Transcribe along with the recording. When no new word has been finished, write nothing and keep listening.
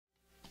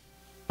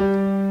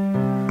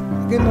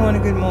Good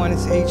morning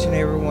to each and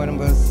every one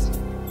of us.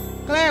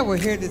 Glad we're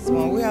here this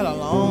morning. We had a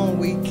long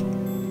week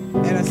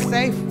and a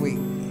safe week.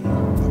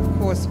 Of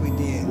course we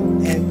did.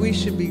 And we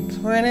should be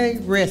plenty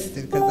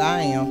rested, because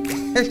I am.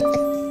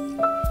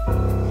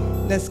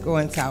 Let's go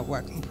into our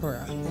welcome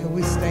prayer. Can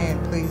we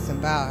stand, please,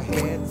 and bow our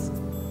heads?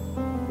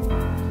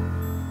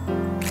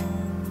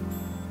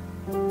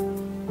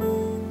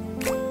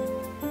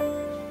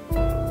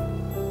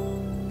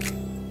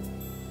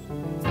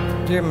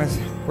 Dear most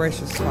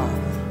gracious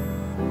Father,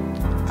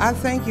 I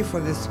thank you for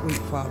this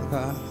week, Father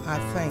God. I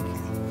thank you.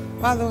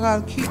 Father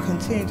God, keep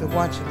continuing to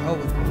watching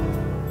over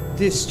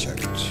this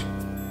church,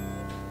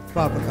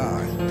 Father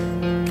God.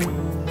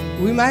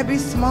 We might be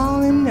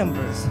small in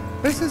numbers,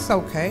 but it's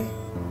okay.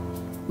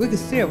 We can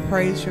still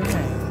praise your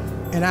name.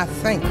 And I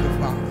thank you,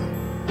 Father.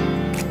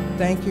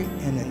 Thank you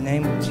in the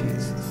name of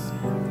Jesus.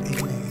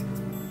 Amen.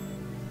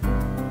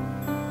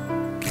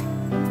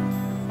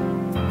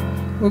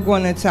 We're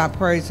going into our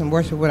praise and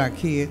worship with our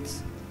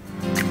kids.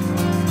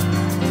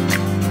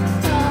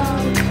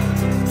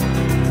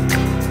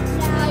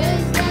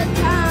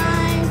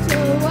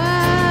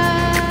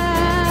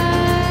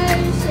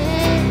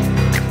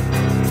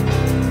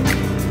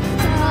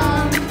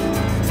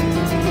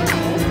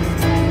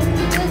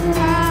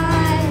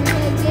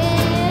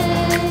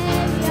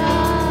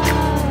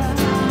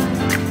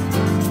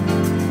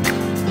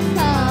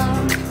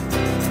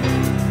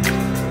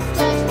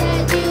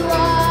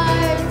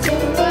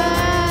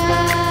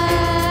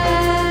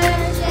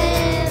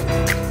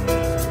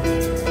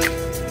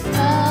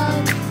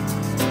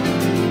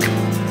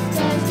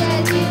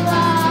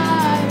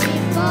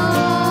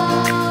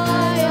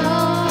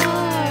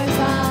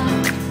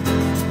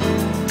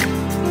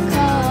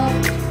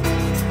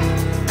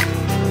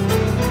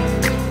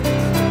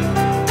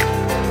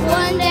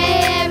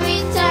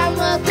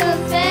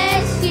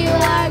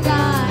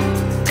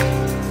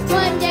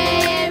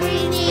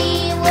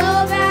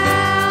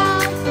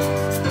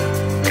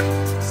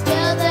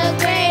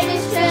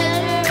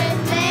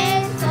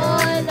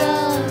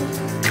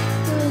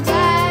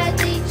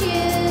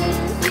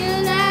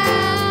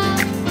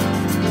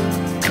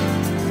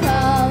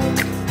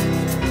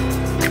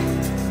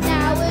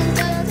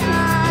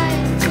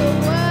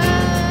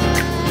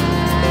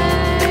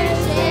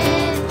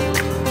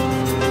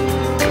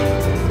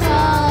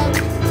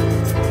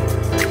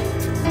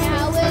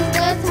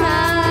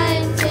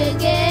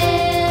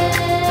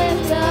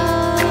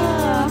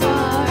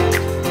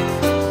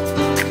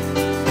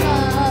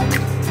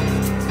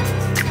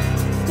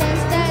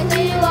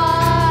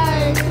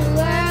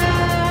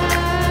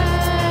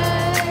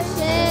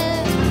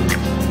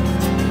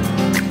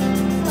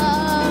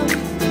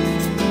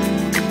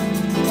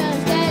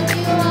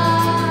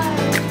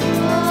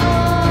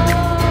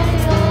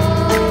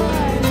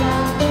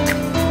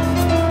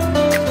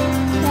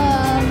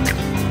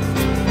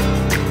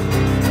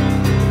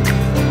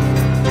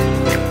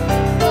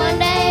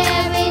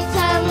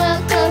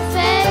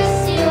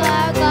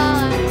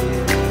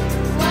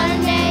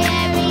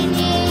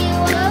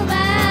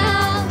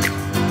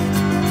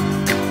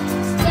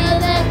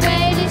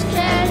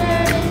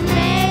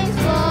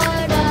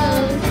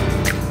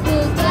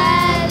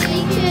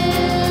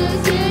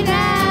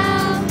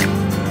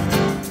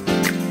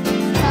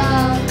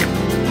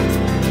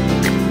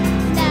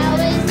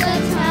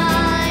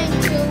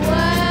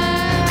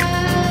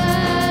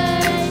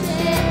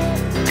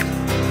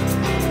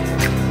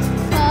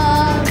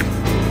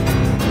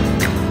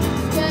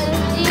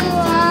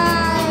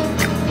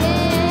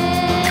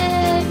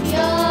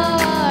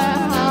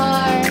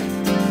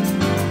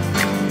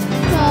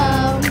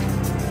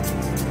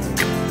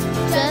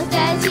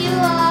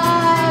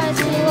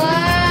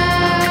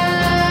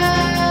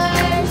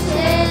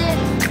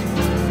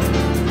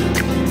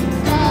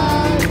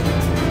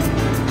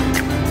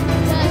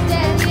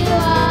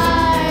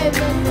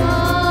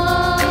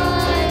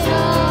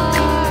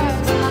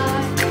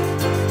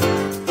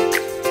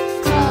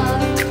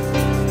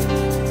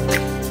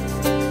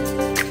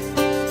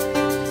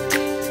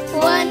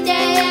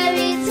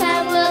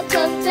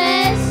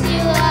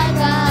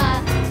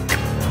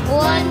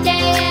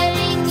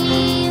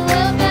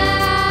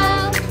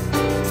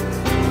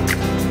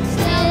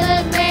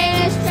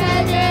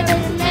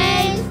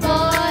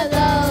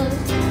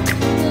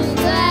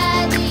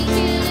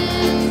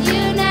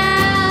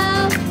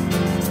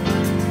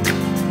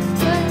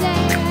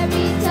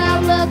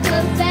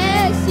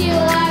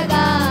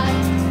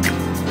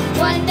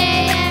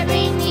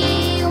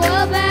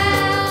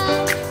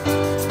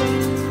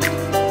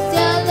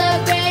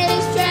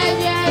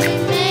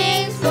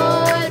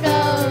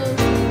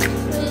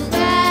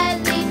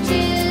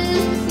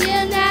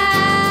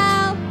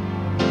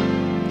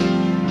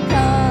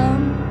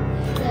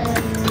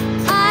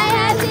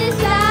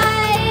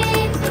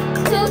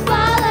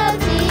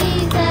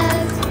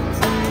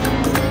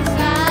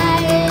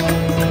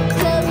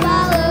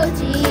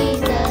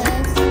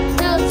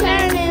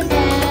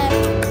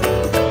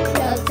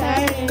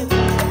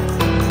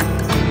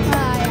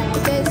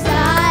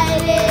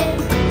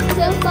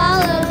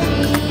 Follow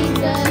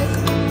Jesus.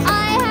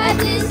 I have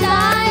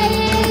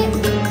decided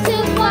to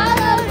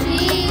follow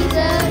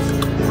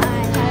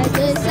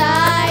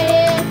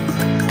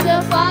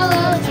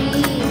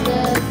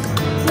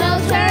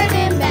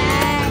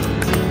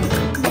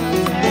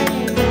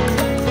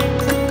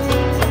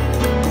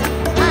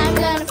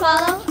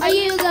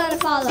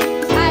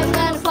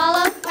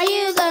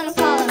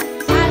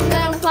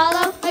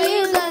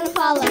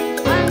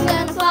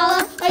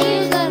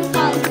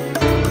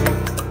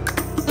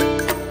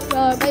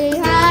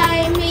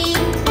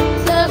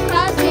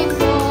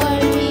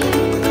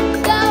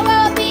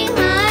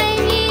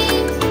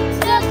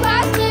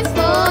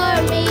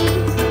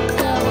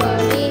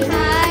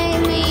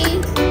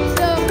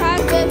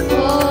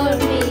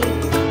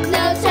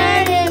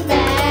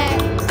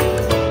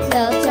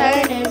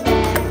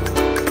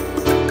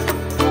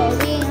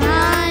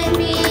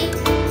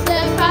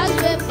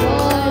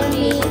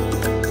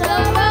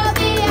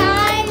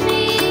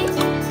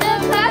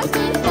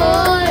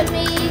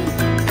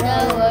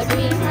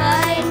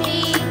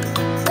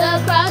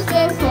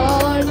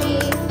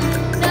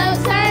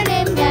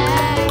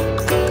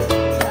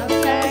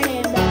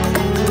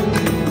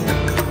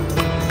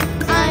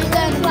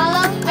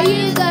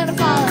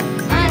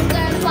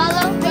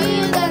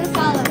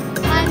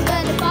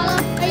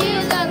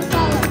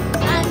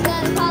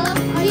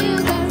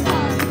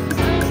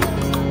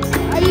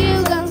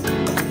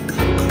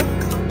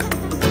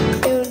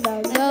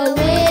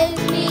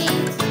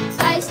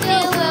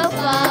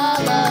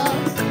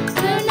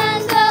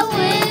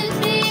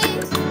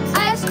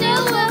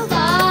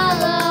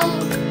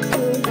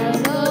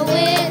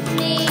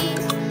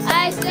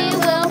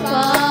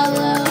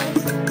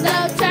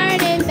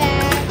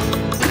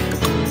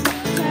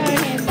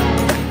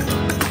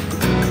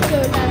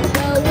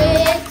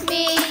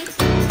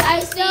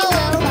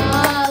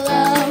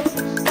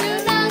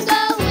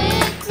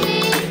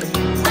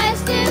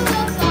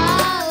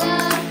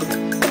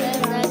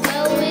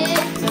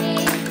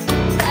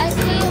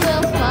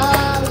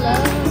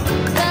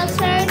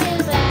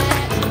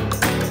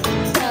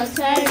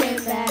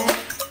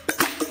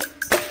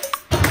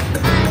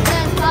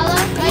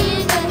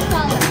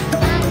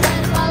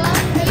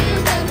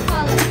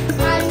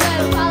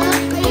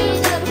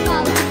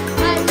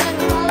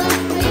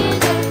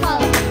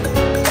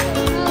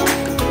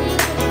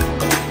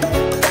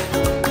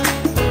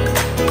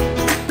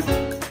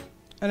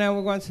now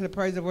we're going to the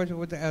praise and worship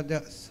with the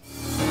elders.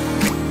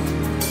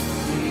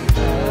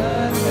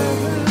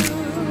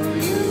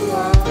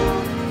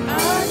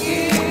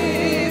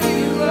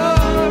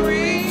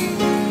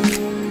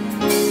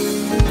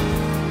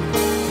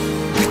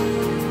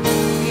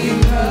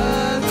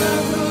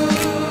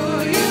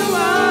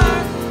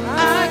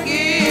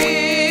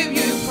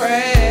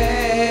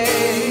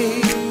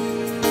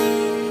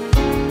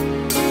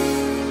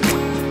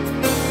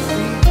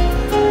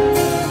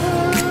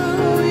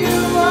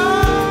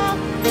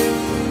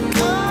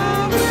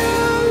 I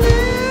will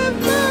live.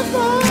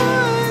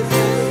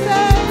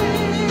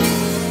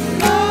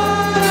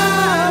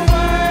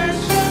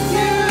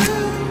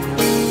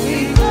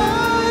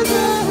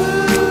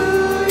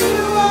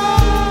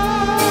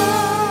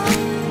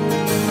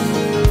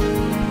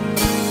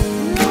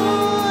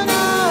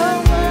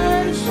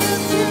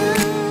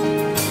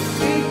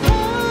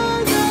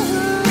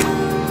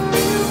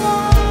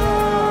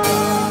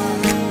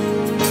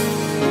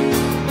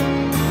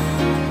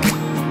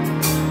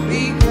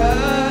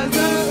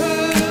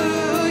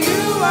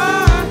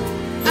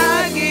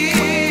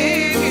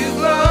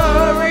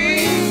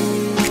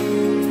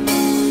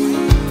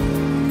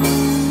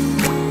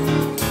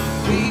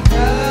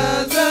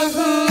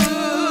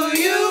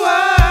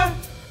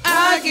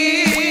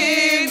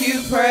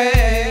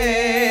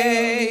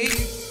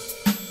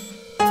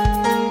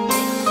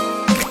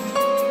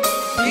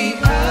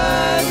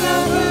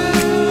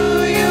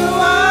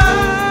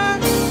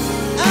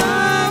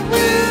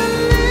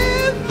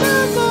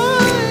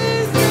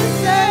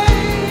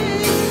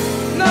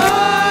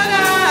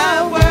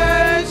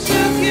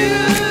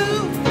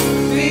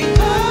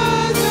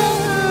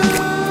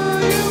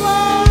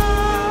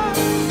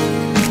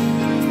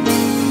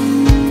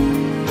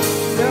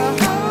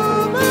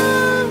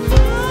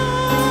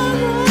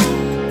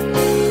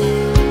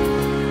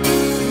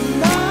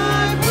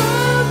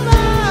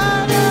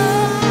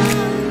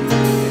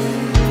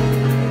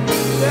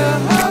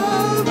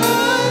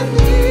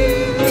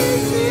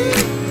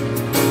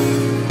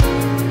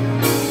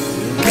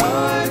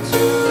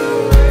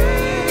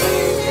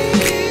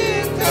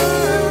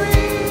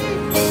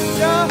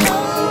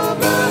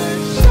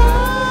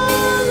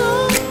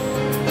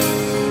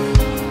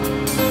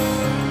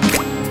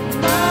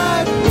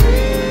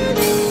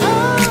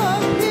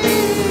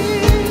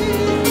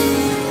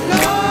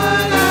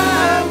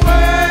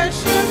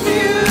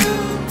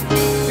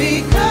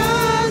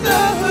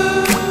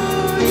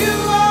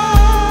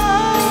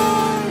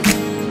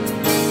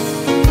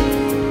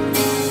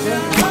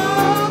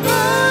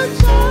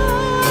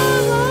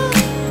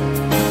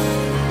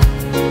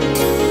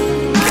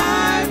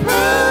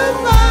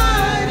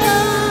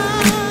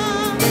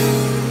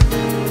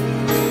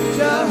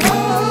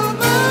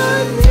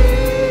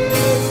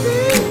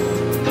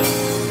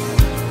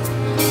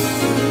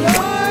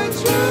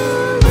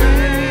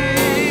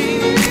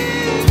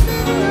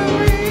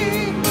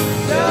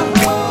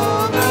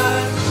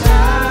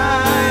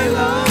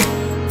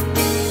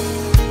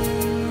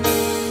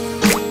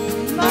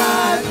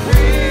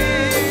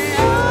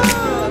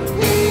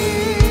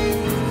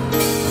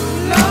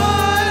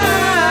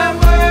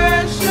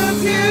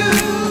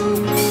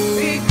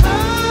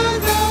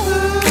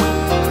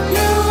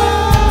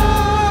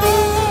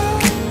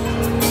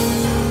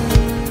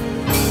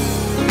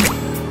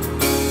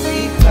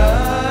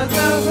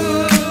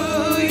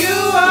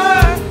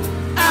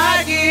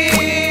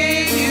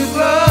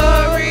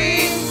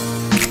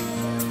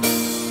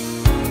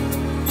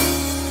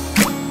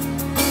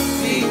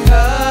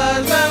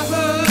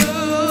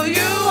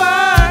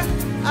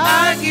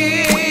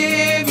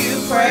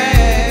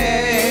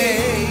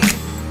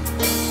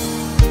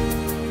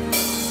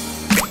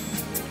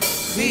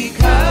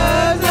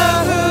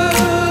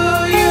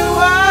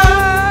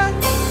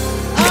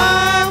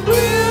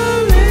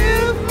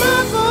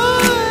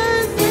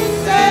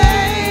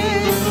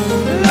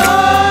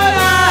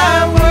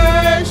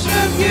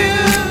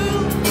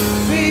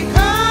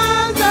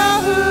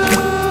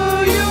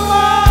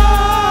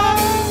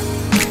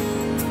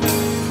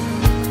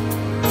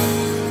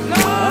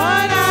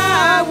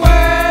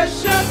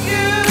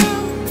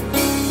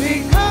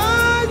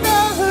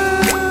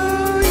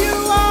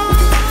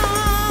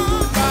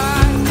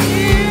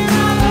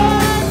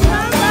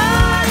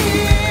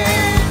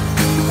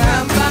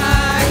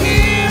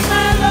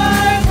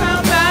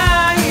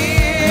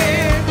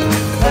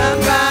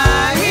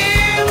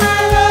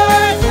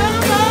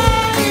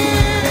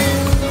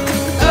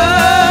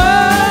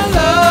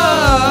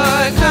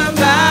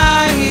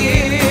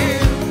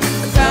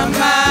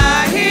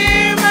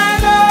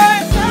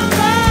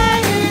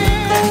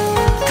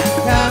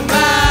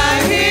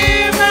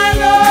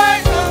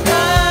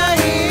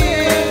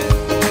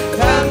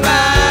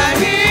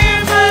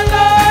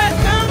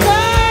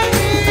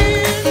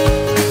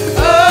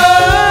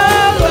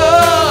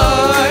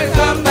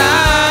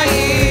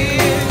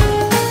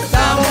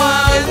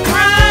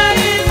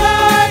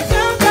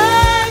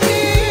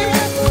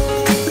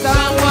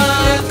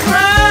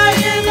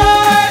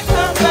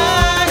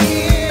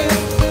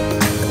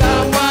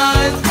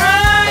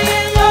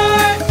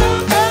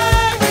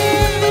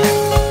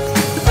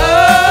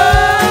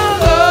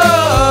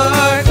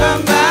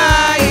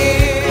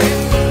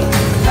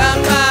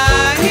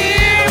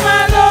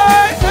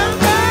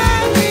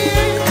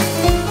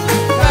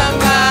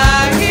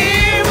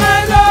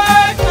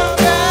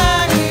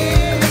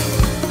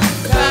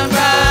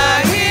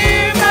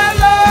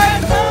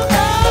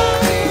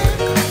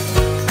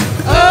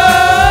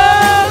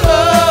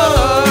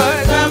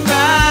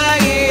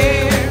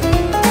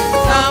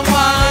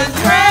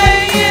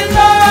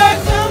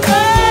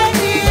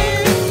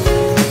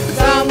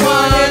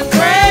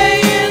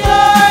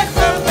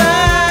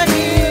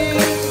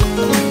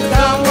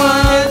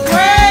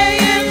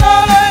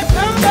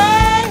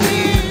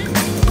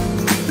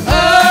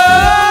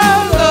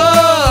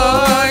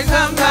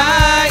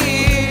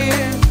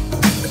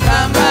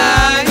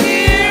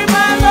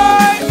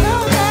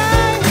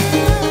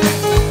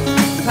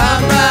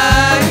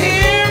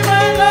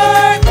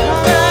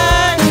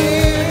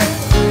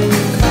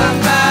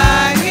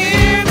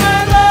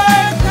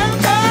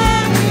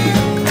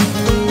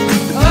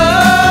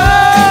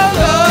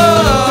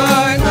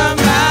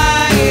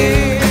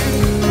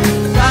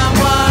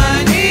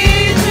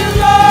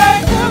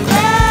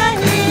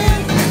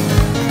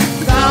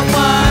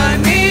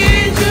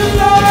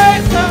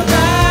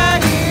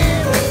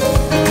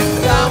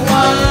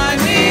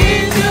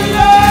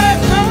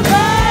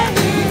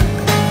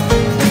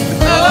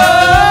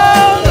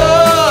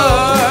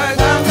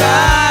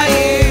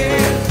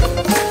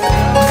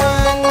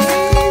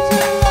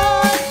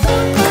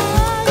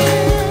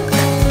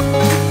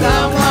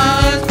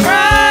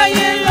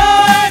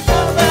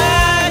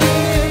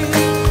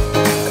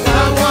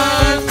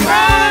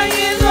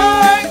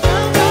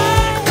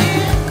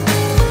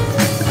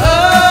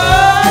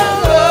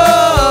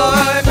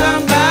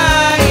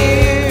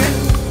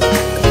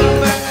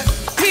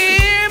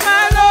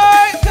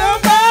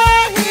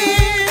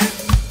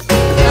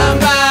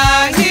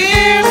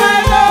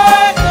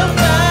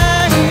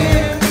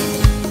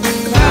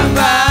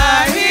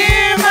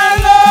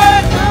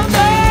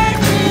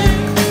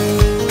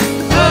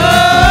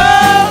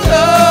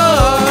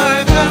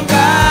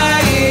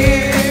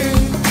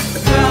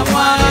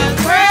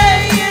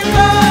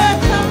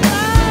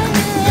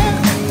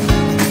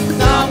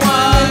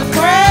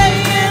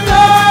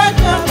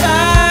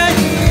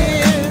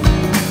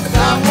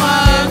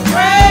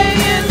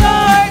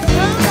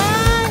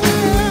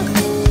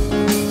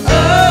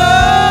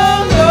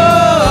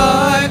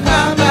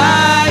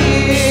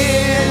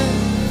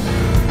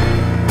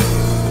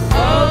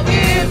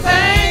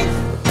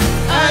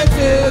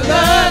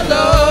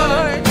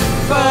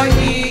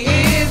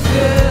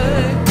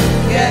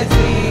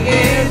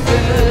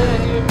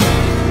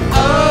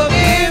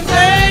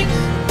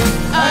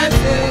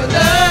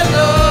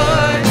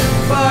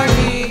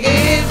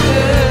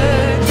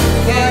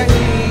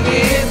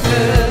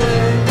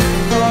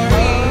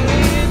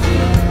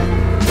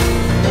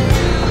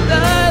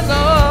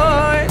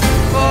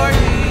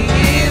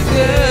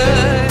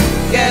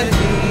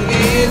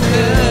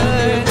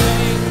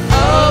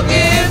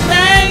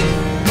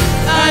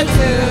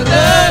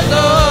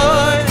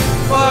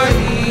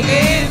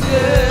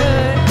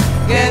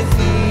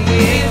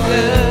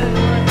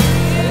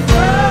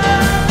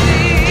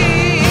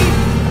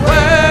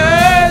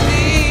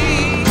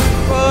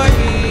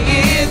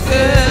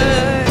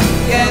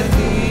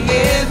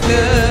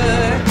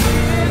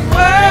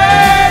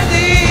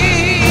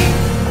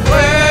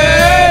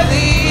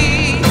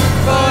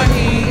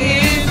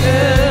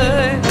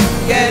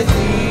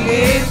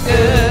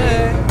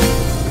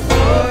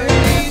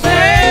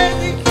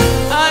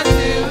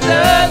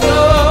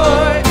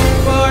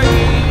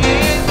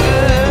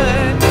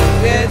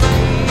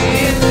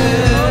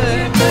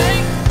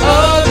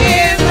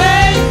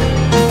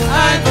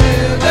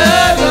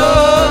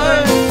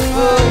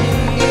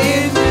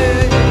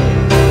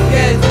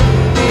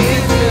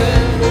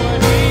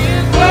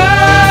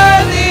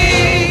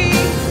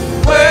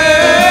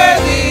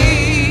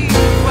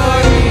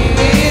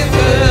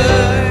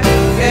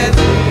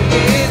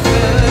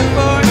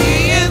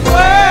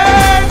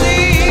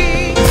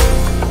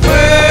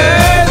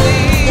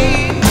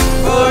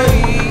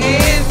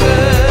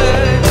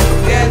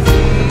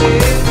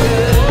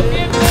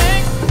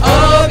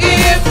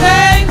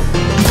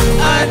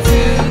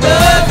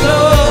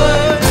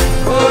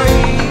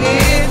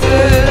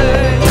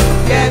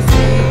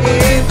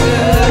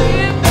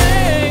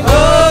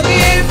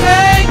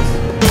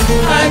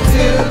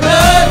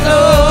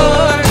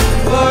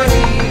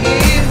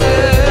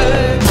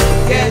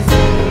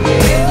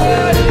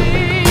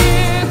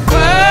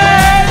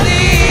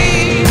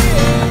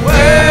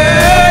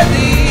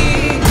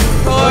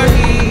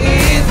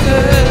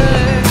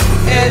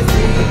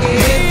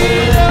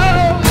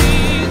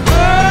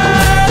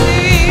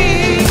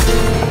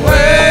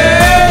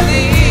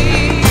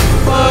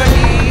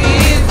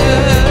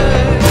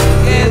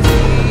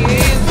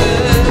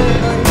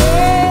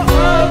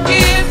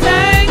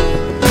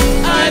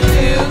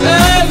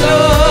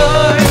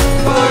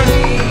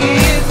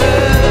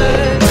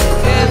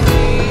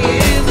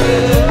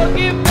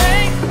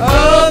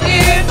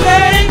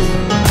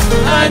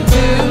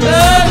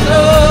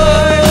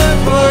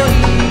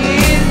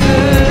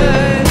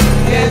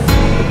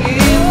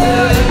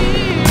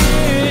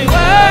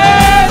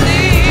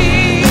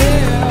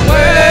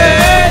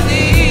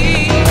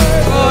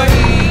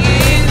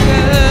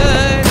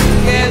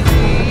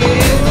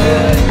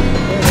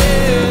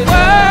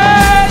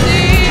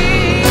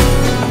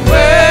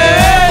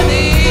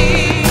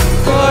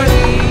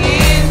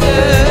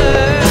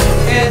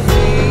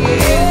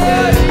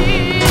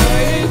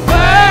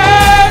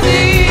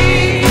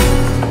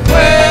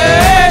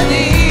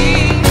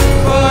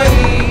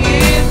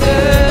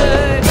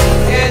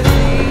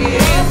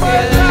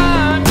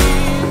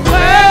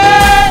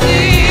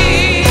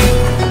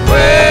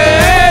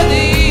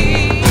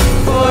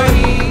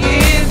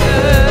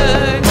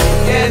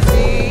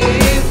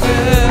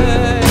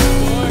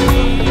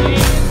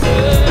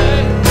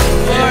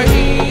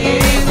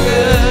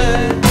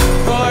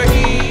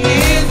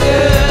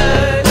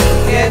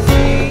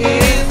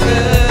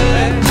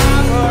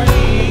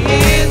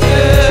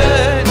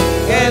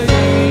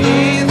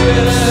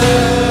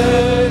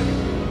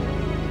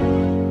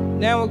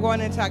 going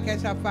into our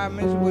Catch Up 5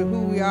 Minutes with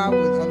Who We Are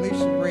with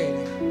Alissia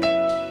Redding.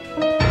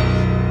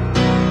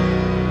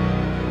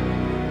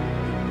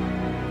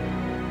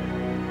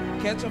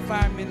 Catch Up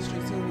 5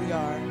 Ministries, Who We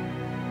Are.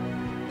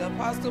 The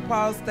Apostle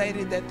Paul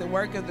stated that the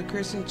work of the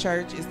Christian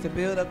church is to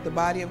build up the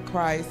body of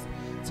Christ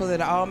so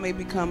that all may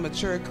become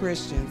mature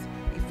Christians.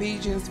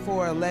 Ephesians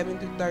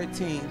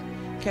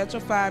 4:11-13. Catch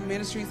Up 5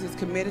 Ministries is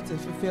committed to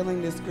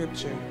fulfilling this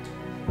scripture.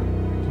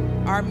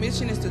 Our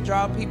mission is to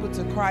draw people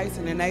to Christ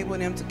and enable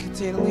them to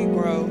continually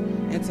grow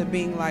into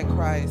being like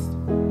Christ.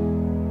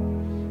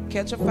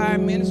 Catch Up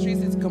 5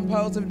 Ministries is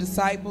composed of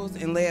disciples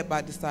and led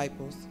by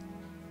disciples.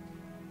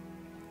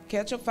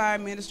 Catch Up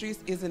 5 Ministries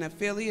is an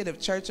affiliate of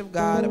Church of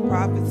God of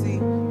Prophecy,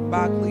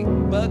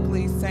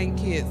 Buckley, St.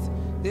 Kitts.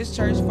 This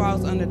church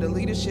falls under the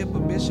leadership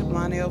of Bishop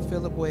Lionel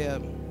Philip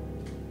Webb.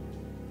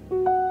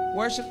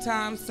 Worship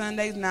time,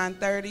 Sundays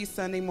 9:30,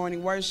 Sunday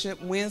morning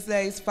worship,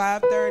 Wednesdays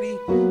 5:30,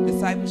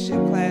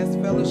 discipleship class,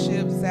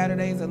 fellowship,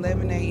 Saturdays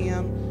 11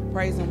 a.m.,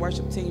 praise and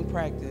worship team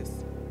practice.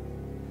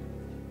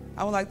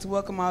 I would like to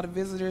welcome all the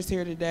visitors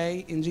here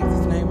today. In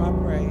Jesus' name I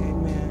pray,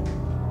 amen.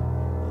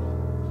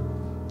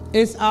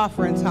 It's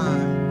offering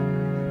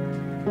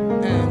time.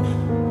 And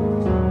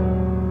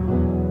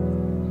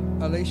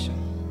Alissia.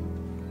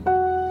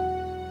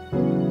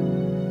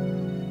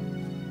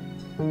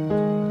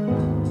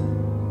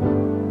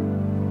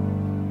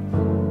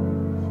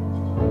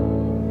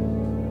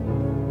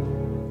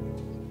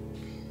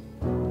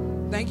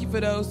 Thank you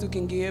for those who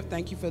can give.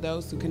 Thank you for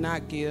those who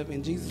cannot give.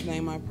 In Jesus'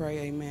 name I pray,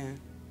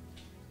 amen.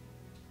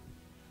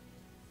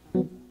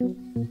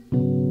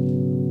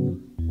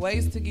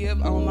 Ways to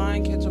give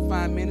online,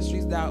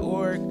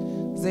 catchup5ministries.org,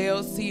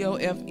 Zelle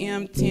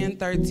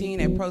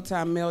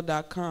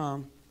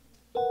COFM1013@protonmail.com.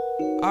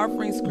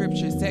 Offering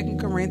scripture, 2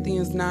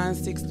 Corinthians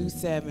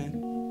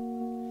 9:6-7.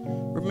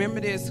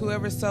 Remember this,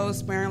 whoever sows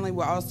sparingly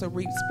will also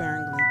reap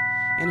sparingly,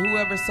 and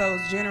whoever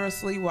sows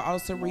generously will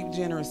also reap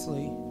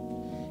generously.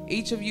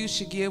 Each of you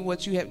should give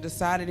what you have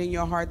decided in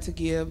your heart to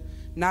give,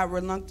 not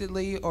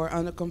reluctantly or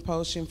under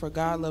compulsion, for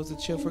God loves a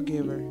cheerful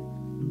giver.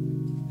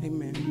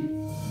 Amen.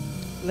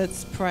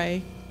 Let's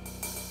pray.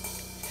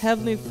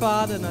 Heavenly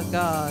Father and our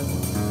God,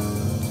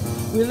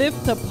 we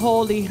lift up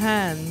holy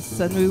hands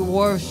and we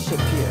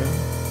worship you.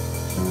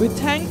 We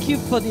thank you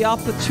for the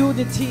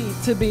opportunity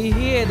to be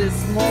here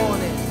this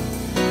morning,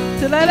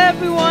 to let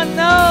everyone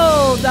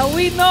know that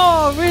we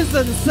know a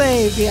risen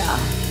Savior,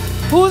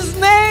 whose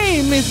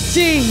name is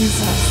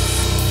Jesus.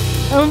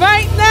 And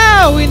right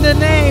now, in the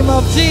name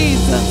of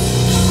Jesus,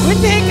 we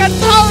take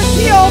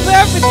authority over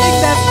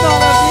everything that's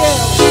not of you.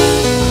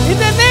 In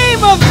the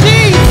name of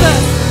Jesus,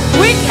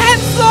 we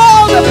cancel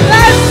all the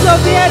plans of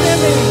the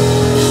enemy.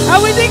 And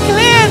we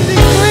declare and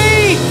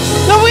decree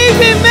that we've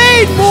been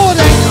made more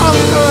than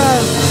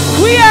conquerors.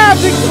 We are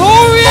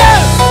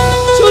victorious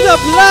through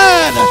the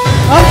blood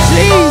of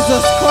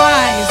Jesus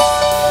Christ.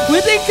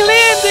 We declare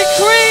and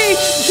decree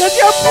that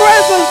your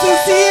presence is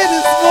here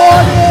this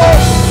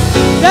morning.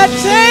 That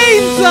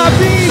chains are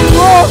being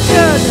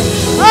broken.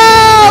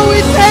 Oh,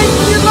 we thank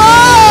you,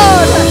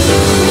 Lord,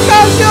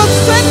 because you're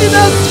setting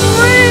us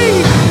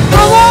free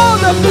from all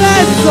the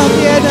plans of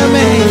the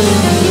enemy.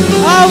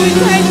 Oh, we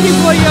thank you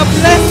for your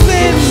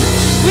blessing.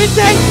 We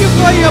thank you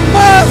for your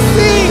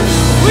mercy.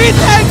 We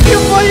thank you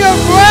for your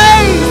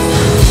grace.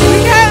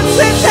 We can't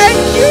say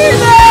thank you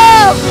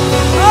enough.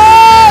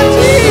 Oh,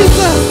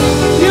 Jesus,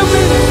 you've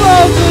been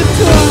so good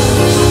to us.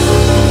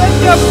 Let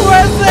your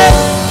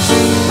presence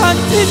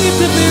continue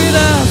to be with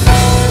us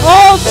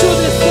all through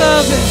the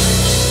service.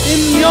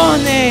 In your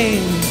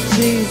name,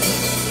 Jesus.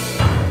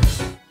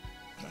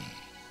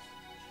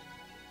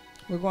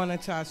 We're going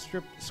into our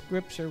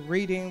scripture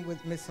reading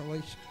with Miss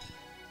Alissia.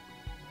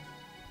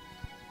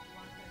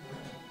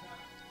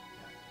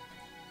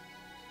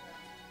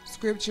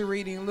 Scripture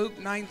reading, Luke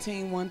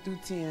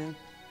 19:1-10.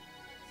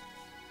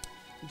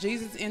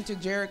 Jesus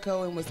entered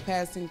Jericho and was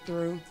passing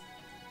through.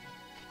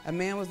 A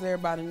man was there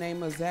by the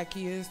name of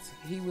Zacchaeus.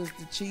 He was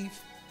the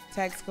chief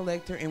tax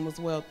collector and was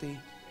wealthy.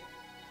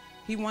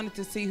 He wanted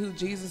to see who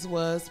Jesus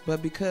was,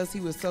 but because he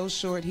was so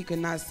short, he could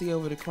not see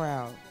over the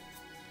crowd.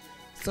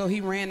 So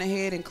he ran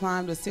ahead and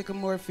climbed a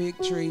sycamore fig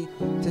tree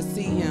to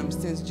see him,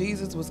 since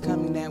Jesus was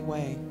coming that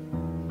way.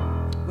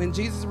 When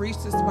Jesus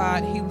reached the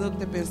spot, he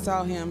looked up and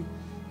saw him.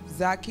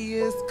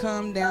 Zacchaeus,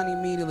 come down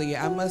immediately.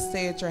 I must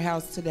stay at your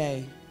house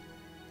today.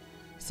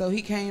 So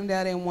he came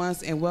down at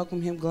once and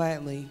welcomed him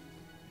gladly.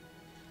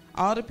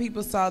 All the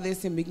people saw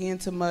this and began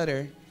to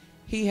mutter,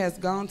 he has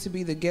gone to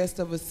be the guest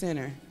of a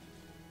sinner.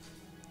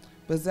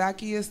 But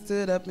Zacchaeus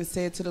stood up and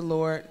said to the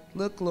Lord,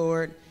 look,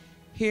 Lord,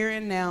 here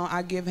and now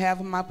I give half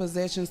of my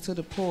possessions to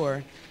the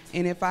poor,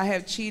 and if I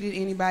have cheated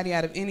anybody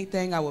out of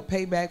anything, I will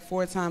pay back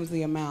 4 times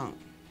the amount.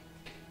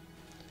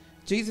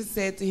 Jesus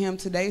said to him,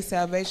 today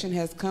salvation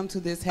has come to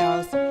this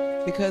house,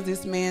 because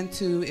this man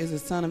too is a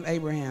son of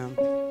Abraham.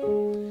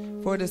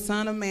 For the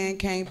Son of Man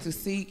came to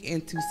seek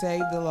and to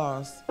save the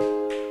lost.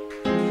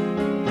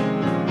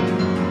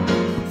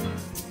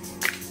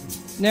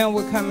 Now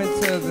we're coming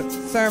to the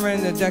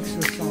sermon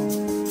introduction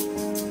song.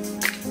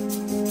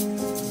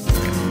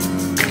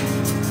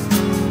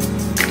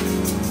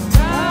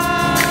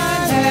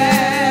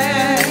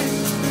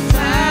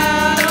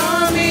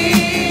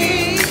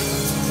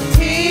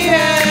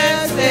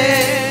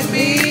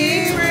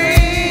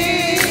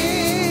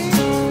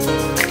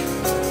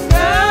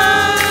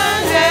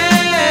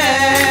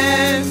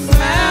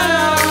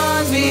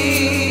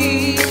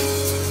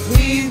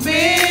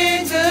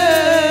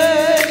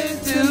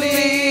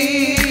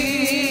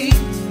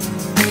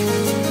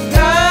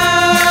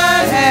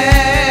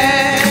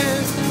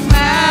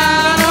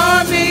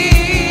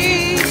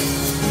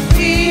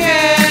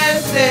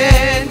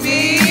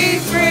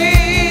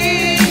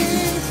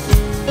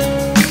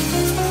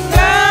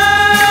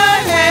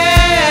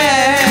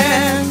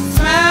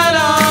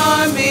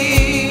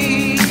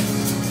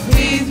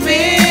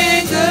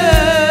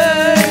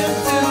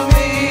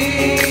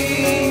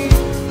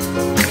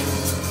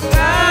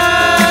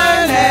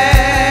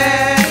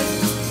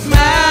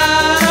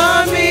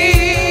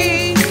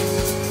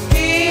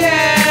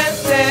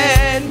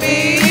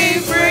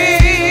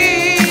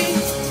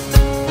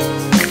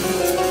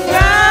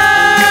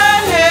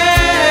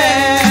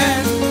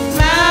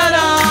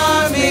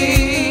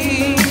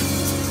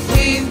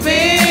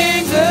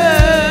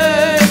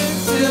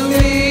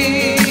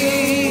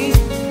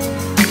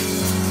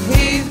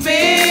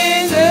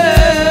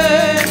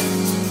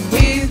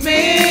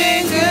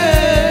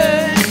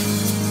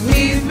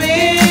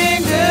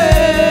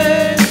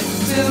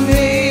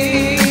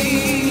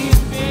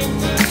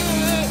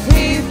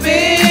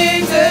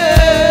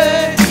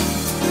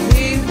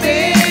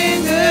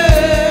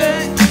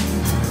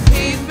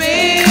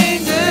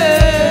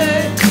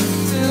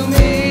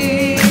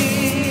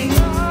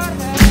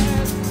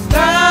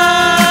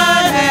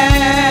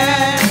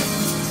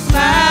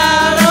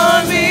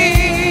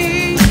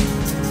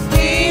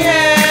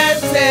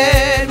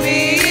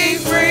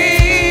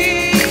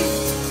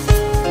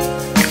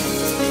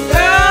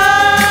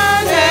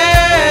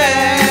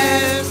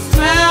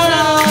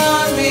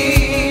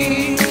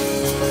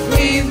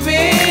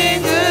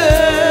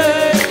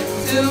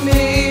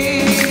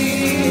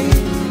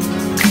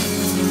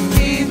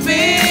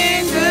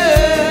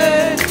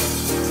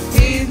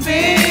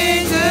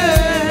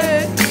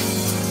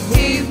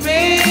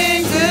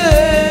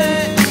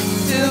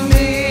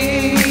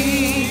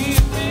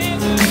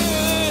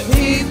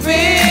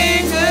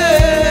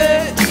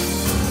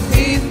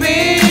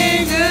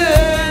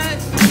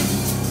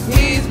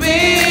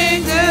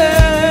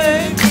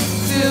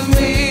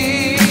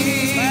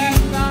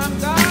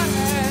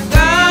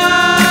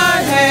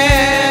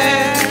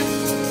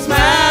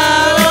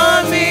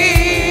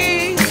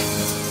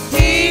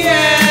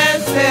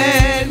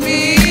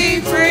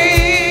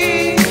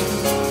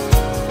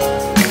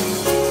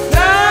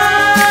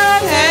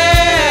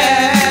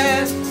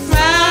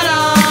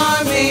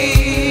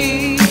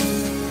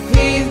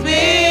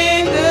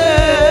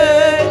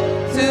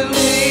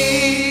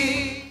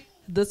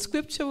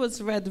 scripture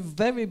was read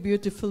very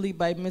beautifully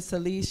by Miss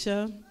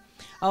Alissia.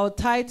 Our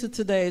title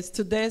today is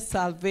Today's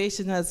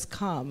Salvation Has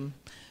Come,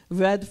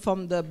 read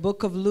from the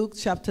book of Luke,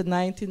 chapter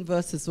 19,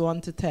 verses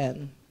 1 to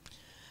 10.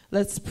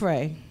 Let's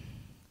pray.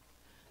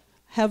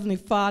 Heavenly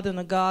Father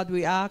and God,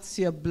 we ask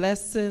your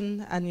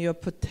blessing and your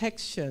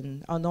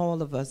protection on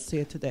all of us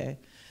here today.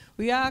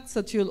 We ask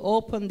that you'll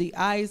open the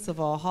eyes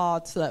of our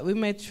hearts so that we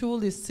may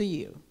truly see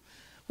you.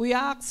 We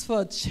ask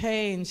for a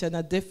change and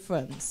a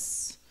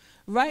difference.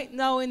 Right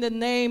now, in the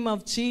name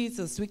of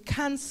Jesus, we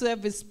cancel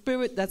every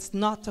spirit that's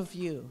not of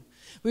you.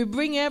 We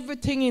bring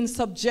everything in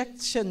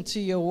subjection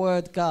to your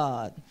word,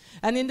 God.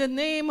 And in the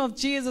name of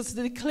Jesus,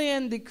 we declare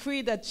and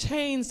decree that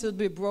chains will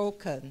be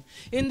broken.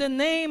 In the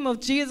name of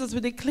Jesus, we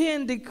declare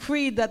and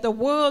decree that the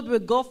word will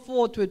go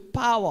forth with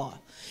power.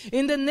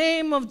 In the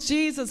name of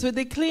Jesus, we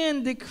declare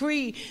and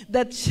decree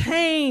that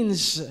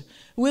change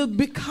will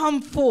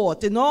become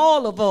forth in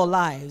all of our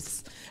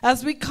lives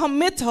as we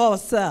commit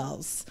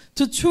ourselves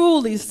to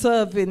truly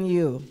serving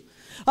you.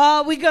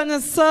 We're going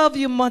to serve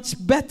you much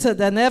better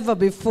than ever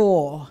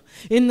before.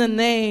 In the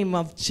name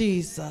of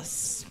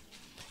Jesus.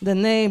 The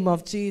name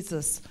of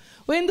Jesus.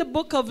 We're in the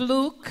book of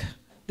Luke.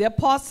 The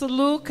Apostle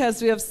Luke,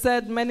 as we have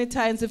said many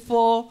times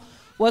before,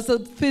 was a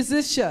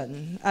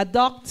physician, a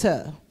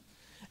doctor,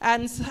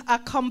 and a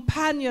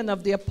companion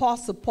of the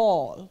Apostle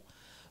Paul.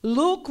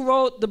 Luke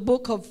wrote the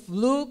book of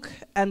Luke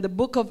and the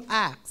book of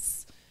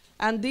Acts.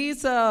 And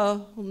these are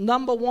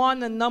number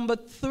 1 and number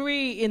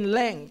 3 in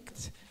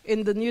length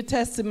in the New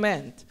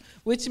Testament,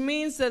 which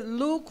means that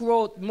Luke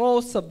wrote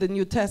most of the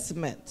New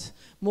Testament,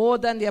 more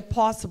than the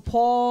Apostle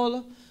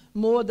Paul,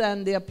 more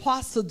than the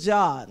Apostle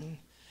John.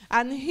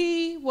 And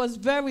he was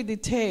very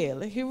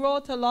detailed. He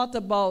wrote a lot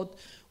about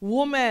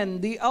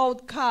women, the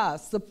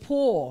outcasts, the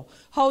poor,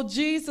 how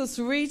Jesus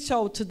reached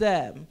out to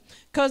them.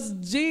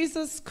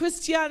 Because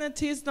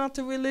Christianity is not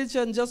a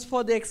religion just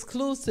for the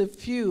exclusive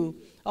few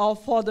or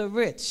for the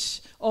rich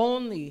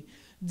only.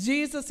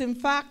 Jesus, in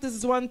fact, this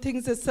is one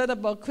thing that said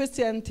about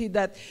Christianity,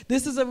 that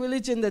this is a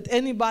religion that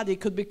anybody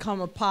could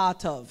become a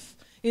part of.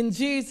 In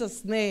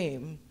Jesus'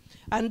 name.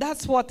 And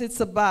that's what it's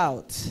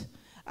about.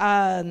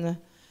 And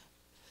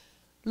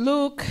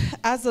Luke,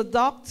 as a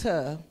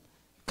doctor,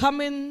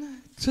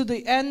 coming to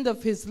the end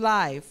of his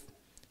life,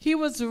 he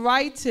was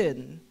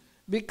writing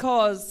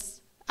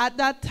because at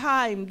that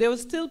time there were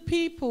still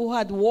people who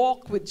had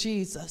walked with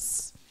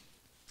Jesus,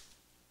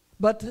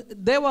 but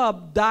they were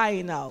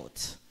dying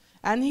out.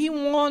 And he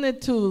wanted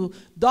to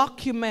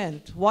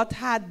document what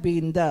had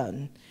been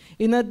done.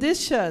 In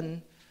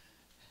addition,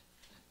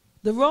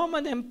 the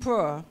Roman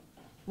emperor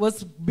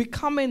was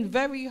becoming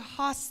very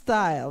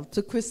hostile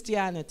to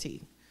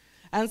Christianity.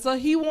 And so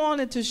he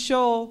wanted to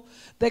show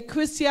that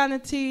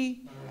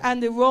Christianity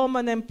and the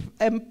Roman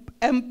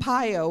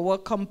Empire were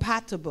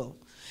compatible.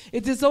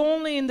 It is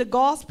only in the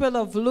Gospel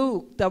of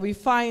Luke that we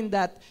find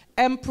that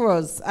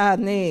emperors are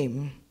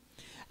named.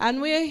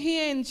 And we're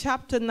here in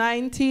chapter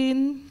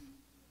 19.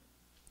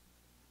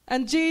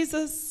 And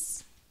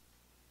Jesus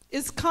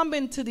is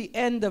coming to the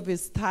end of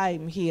his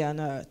time here on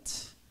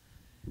earth.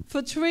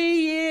 For 3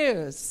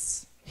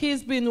 years,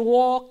 he's been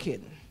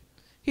walking.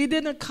 He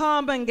didn't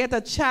come and get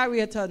a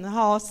chariot and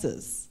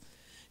horses.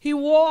 He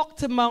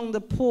walked among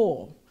the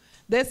poor.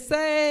 They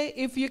say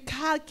if you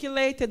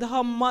calculated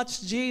how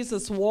much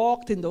Jesus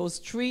walked in those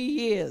 3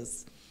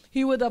 years,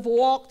 he would have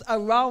walked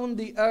around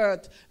the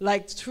earth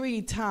like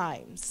 3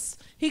 times.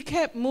 He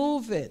kept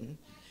moving.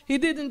 He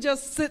didn't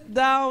just sit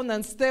down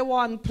and stay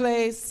one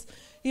place.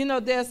 You know,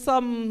 there are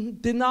some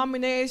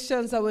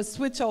denominations that will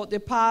switch out the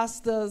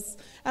pastors.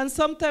 And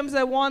sometimes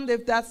I wonder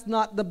if that's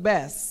not the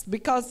best.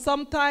 Because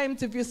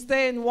sometimes if you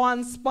stay in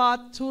one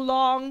spot too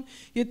long,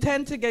 you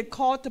tend to get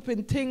caught up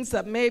in things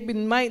that maybe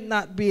might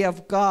not be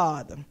of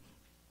God.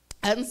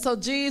 And so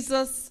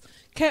Jesus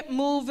kept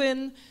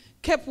moving,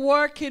 kept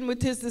working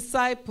with his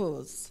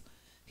disciples.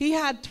 He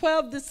had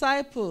 12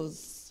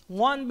 disciples.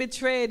 1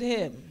 betrayed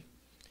him.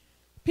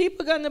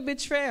 People are going to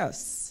betray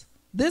us.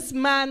 This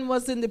man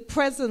was in the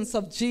presence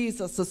of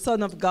Jesus, the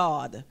Son of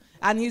God,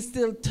 and he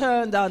still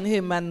turned on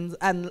him and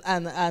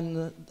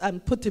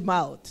put him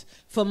out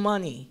for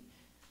money.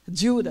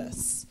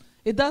 Judas.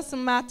 It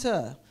doesn't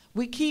matter.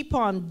 We keep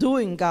on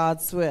doing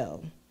God's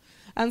will.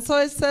 And so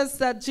it says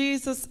that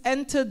Jesus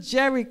entered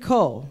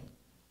Jericho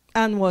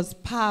and was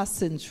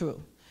passing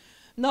through.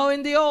 Now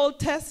in the Old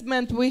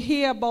Testament, we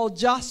hear about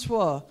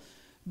Joshua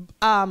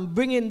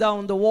bringing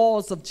down the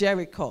walls of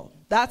Jericho.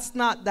 That's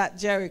not that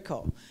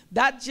Jericho.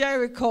 That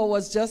Jericho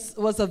was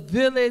a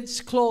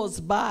village close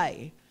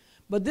by.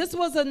 But this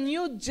was a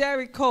new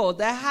Jericho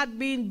that had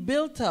been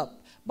built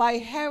up by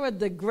Herod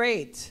the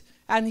Great.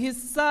 And his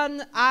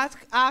son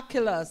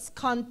Archelaus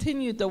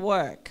continued the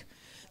work.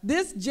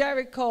 This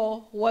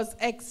Jericho was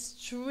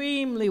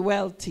extremely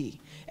wealthy,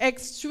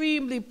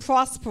 extremely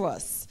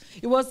prosperous.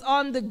 It was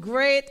on the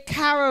great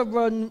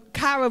caravan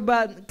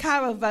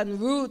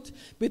route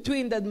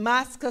between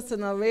Damascus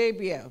and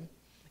Arabia.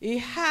 He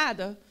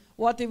had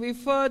what he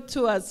referred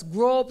to as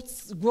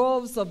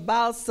groves of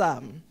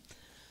balsam.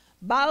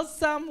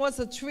 Balsam was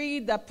a tree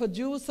that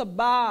produced a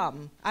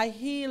balm, a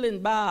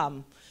healing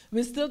balm.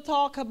 We still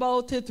talk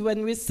about it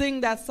when we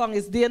sing that song,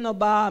 Is There No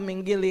Balm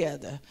in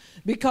Gilead?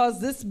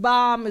 Because this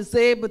balm is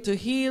able to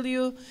heal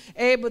you,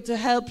 able to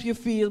help you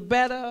feel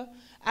better.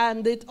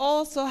 And it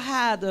also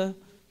had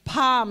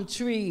palm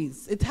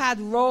trees. It had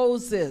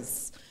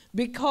roses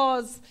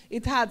because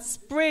it had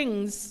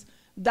springs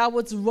that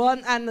would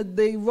run, and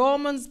the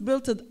Romans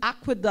built an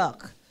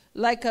aqueduct,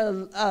 like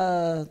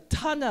a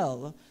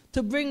tunnel,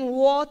 to bring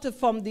water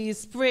from these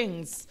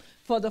springs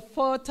for the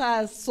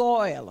fertile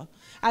soil.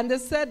 And they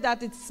said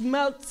that it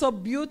smelled so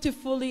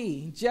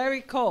beautifully.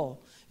 Jericho,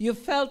 you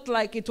felt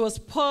like it was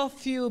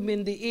perfume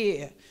in the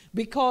air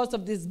because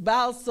of these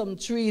balsam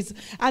trees.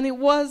 And it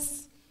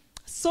was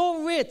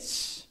so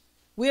rich.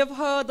 We have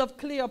heard of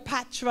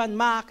Cleopatra and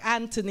Mark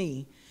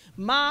Antony.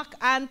 Mark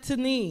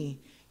Antony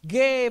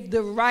gave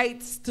the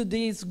rights to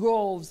these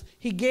groves.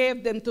 He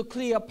gave them to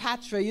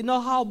Cleopatra. You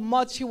know how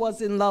much he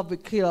was in love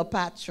with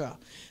Cleopatra.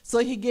 So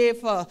he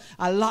gave her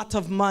a lot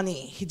of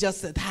money. He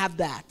just said, have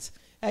that.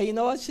 And you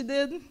know what she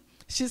did?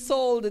 She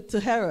sold it to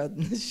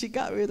Herod. She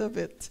got rid of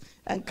it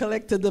and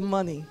collected the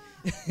money.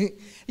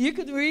 You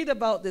could read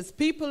about this.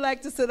 People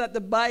like to say that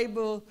the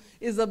Bible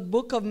is a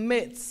book of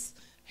myths.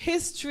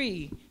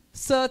 History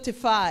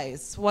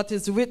certifies what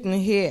is written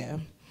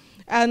here.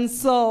 And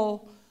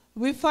so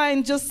we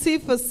find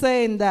Josephus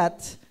saying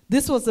that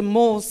this was the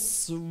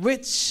most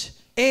rich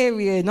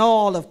area in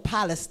all of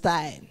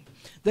Palestine.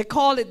 They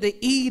call it the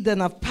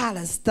Eden of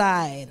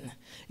Palestine,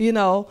 you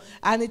know,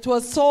 and it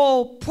was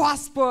so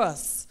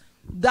prosperous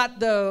that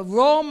the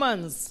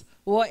Romans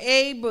were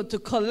able to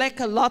collect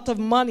a lot of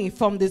money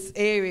from this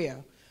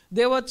area.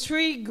 There were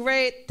 3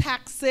 great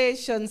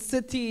taxation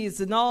cities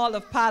in all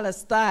of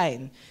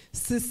Palestine: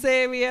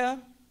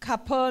 Caesarea,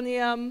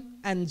 Capernaum,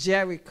 and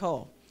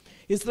Jericho.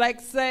 It's like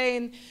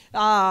saying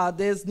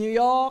there's New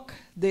York,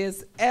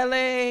 there's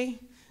LA,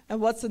 and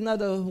what's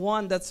another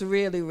one that's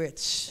really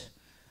rich?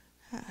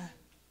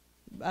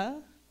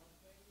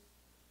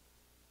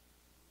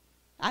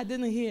 I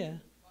didn't hear.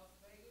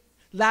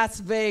 Las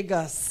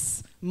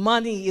Vegas.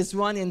 Money is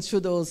running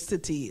through those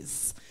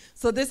cities.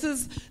 So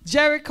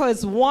Jericho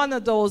is one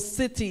of those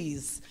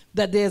cities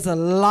that there's a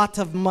lot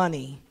of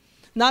money.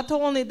 Not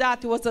only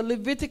that, it was a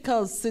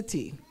Levitical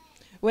city.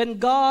 When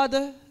God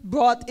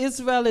brought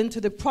Israel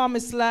into the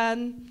promised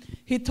land,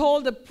 he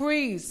told the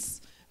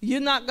priests, you're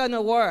not going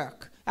to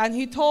work. And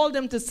he told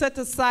them to set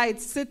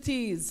aside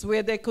cities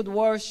where they could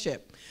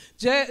worship.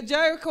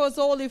 Jericho was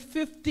only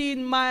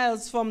 15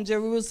 miles from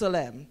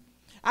Jerusalem.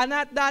 And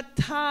at that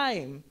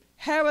time,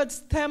 Herod's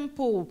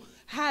temple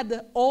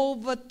had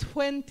over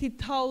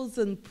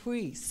 20,000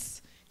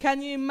 priests.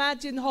 Can you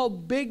imagine how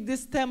big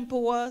this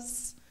temple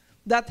was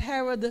that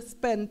Herod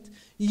spent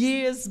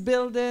years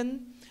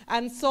building?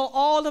 And so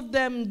all of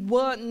them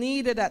weren't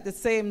needed at the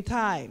same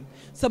time.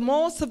 So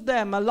most of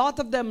them, a lot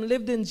of them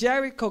lived in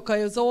Jericho because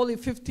it was only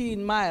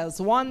 15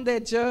 miles,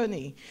 one-day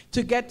journey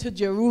to get to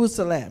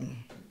Jerusalem.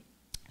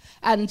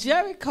 And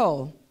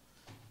Jericho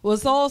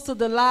was also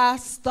the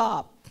last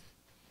stop.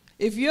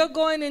 If you're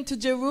going into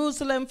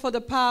Jerusalem for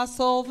the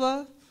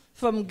Passover,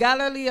 from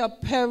Galilee or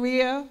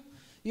Perea,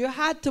 you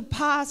had to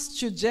pass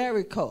through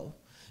Jericho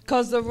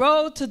because the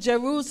road to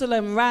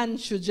Jerusalem ran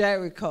through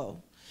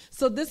Jericho.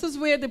 So this is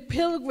where the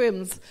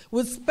pilgrims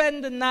would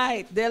spend the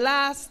night, their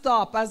last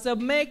stop, as they're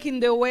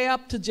making their way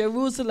up to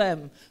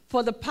Jerusalem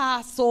for the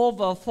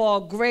Passover, for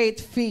a great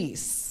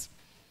feast.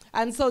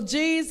 And so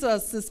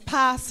Jesus is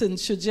passing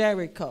through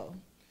Jericho.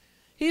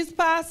 He's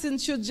passing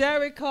through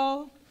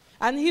Jericho,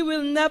 and he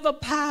will never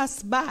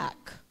pass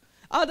back.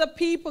 Other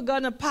people are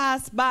going to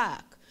pass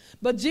back.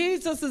 But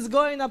Jesus is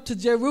going up to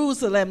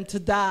Jerusalem to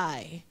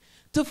die,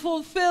 to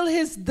fulfill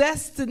his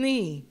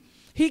destiny.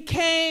 He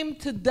came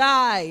to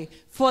die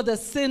for the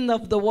sin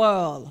of the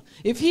world.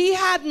 If he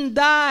hadn't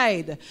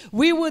died,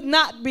 we would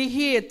not be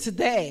here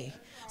today.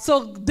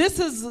 So this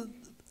is,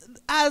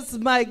 as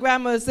my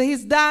grandmother said,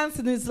 he's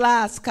dancing his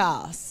last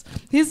cast.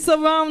 He's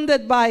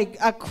surrounded by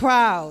a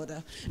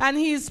crowd, and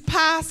he's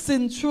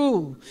passing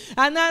through.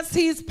 And as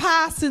he's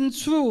passing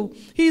through,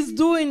 he's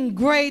doing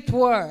great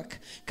work.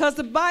 Because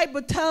the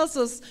Bible tells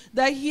us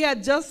that he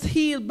had just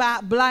healed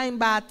blind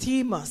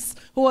Bartimaeus,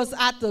 who was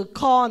at the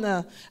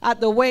corner,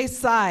 at the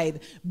wayside,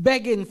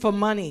 begging for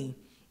money.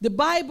 The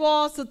Bible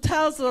also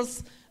tells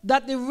us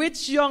that the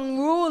rich young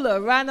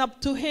ruler ran up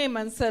to him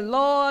and said,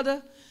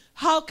 Lord,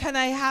 how can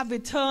I have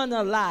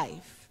eternal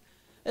life?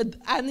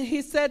 And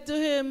he said to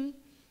him,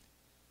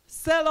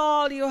 sell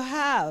all you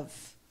have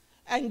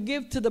and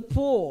give to the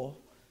poor.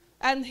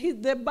 And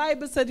the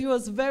Bible said he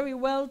was very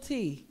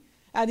wealthy,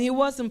 and he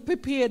wasn't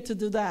prepared to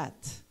do that.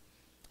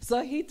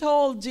 So he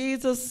told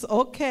Jesus,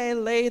 okay,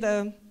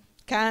 later,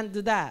 can't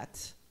do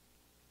that.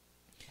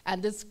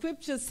 And the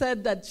scripture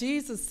said that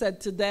Jesus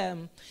said to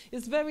them,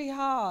 it's very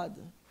hard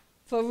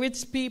for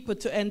rich people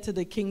to enter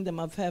the kingdom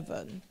of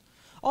heaven.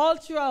 All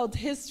throughout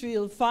history,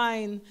 you'll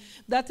find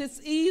that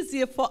it's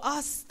easier for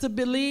us to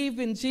believe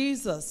in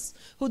Jesus,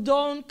 who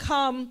don't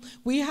come.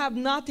 We have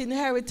not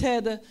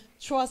inherited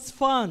trust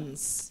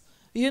funds.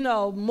 You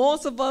know,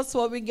 most of us,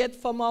 what we get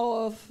from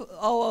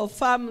our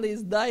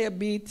families,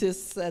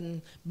 diabetes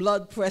and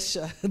blood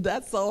pressure.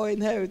 That's our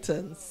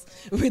inheritance.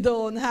 We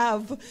don't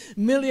have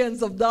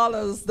millions of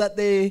dollars that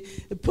they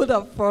put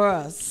up for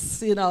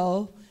us, you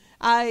know.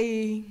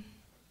 I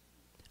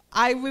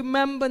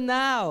remember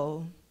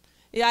now,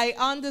 I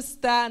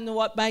understand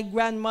what my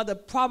grandmother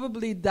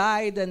probably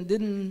died and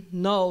didn't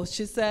know.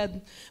 She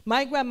said,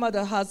 my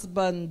grandmother's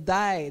husband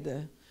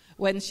died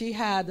when she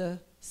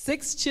had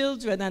 6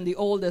 children and the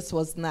oldest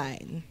was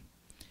 9.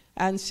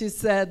 And she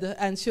said,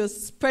 and she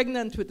was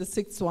pregnant with the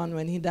 6th one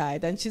when he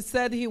died. And she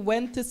said he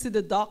went to see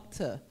the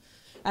doctor.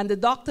 And the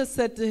doctor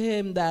said to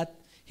him that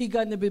he's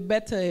going to be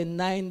better in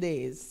 9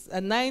 days.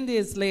 And 9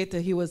 days later,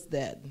 he was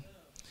dead.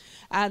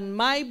 And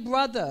my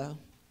brother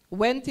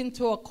went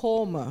into a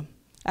coma.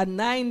 And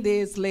 9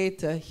 days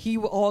later, he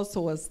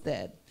also was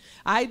dead.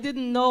 I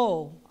didn't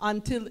know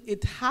until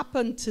it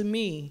happened to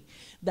me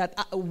that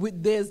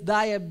there's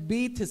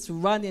diabetes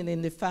running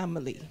in the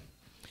family,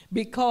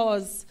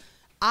 because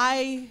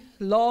I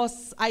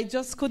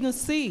just couldn't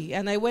see.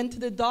 And I went to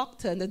the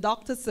doctor, and the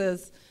doctor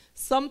says,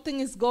 something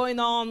is going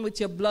on with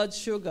your blood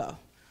sugar.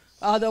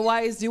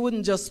 Otherwise, you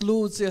wouldn't just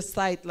lose your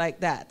sight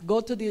like that.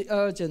 Go to the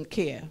urgent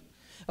care.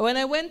 And when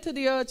I went to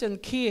the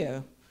urgent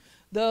care,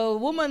 the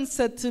woman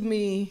said to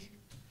me,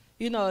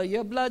 you know,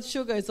 your blood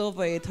sugar is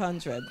over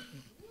 800.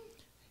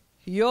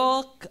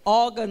 Your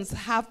organs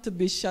have to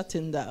be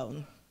shutting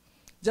down.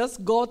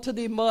 Just go to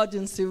the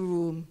emergency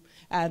room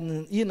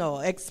and, you know,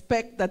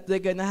 expect that they're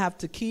going to have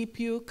to keep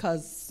you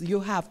because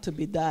you have to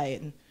be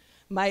dying.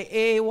 My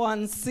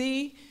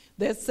A1C,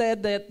 they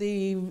said that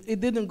it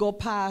didn't go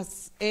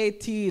past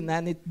 18,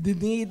 and the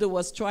needle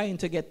was trying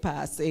to get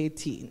past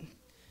 18.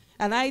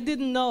 And I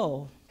didn't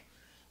know.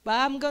 But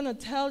I'm going to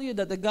tell you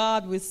that the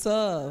God we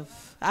serve,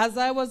 as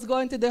I was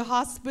going to the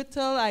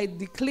hospital, I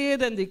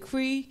declared and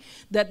decreed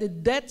that the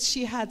death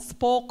she had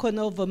spoken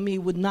over me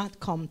would not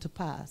come to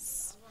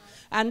pass.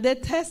 And they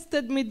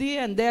tested me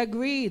there, and they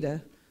agreed.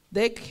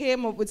 They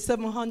came up with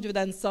 700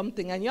 and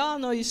something. And y'all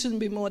know you shouldn't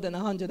be more than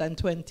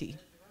 120.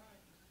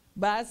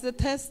 But as they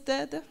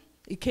tested,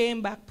 it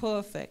came back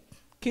perfect.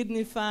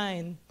 Kidney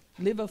fine,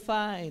 liver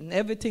fine,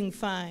 everything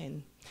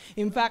fine.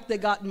 In fact, they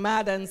got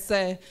mad and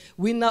said,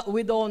 we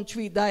don't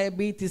treat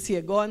diabetes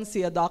here. Go and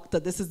see a doctor.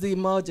 This is the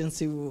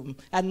emergency room,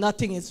 and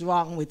nothing is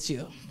wrong with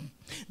you.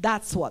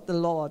 That's what the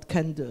Lord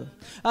can do.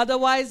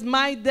 Otherwise,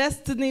 my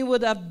destiny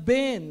would have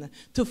been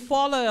to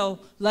follow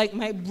like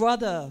my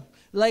brother,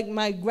 like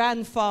my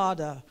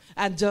grandfather,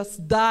 and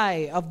just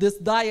die of this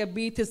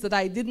diabetes that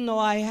I didn't know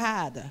I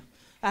had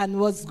and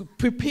was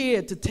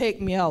prepared to take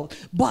me out.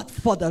 But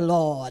for the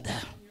Lord.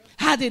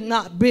 Had it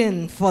not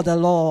been for the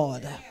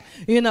Lord.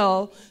 You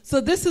know, so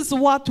this is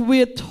what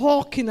we're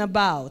talking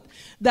about.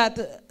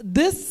 That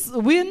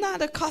we're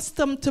not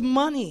accustomed to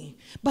money,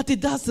 but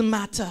it doesn't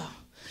matter.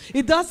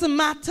 It doesn't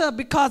matter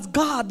because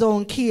God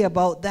don't care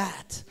about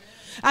that.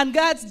 And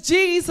God's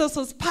Jesus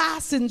was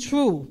passing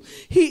through.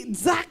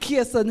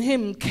 Zacchaeus and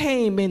him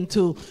came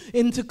into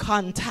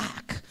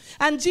contact.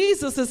 And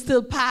Jesus is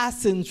still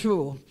passing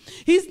through.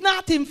 He's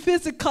not in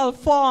physical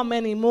form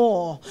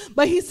anymore.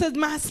 But he said,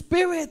 my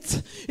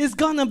spirit is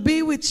going to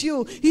be with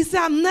you. He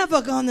said, I'm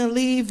never going to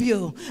leave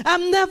you.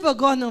 I'm never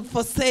going to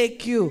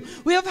forsake you.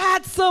 We have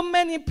had so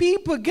many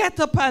people get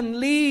up and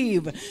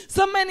leave.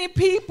 So many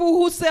people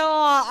who say,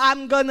 oh,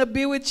 I'm going to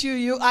be with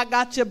you. I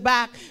got your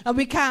back. And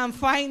we can't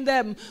find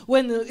them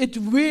when it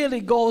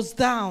really goes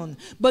down.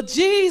 But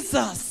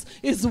Jesus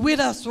is with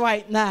us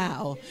right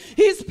now.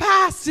 He's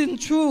passing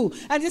through.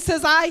 And he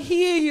says, I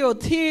hear your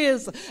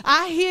tears.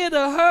 I hear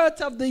the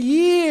hurt of the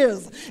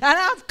years. And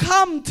I've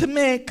come to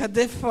make a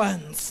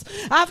difference.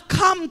 I've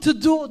come to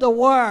do the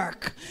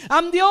work.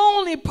 I'm the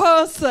only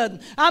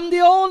person. I'm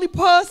the only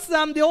person.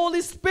 I'm the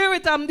only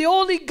spirit. I'm the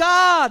only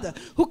God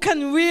who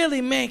can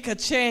really make a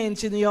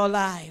change in your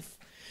life.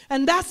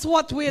 And that's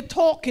what we're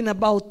talking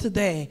about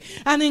today.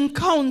 An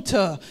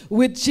encounter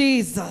with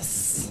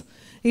Jesus.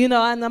 You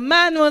know, and a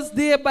man was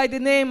there by the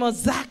name of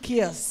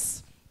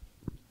Zacchaeus.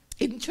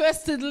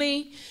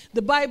 Interestingly,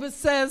 the Bible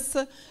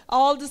says,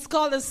 all the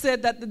scholars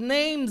said that the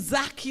name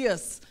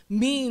Zacchaeus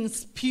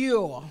means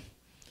pure.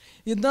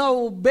 You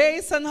know,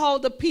 based on how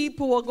the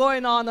people were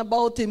going on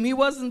about him, he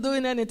wasn't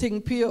doing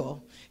anything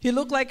pure. He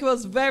looked like he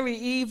was very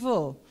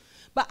evil.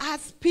 But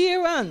as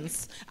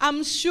parents,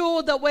 I'm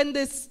sure that when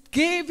they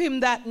gave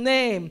him that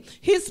name,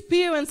 his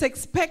parents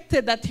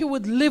expected that he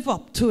would live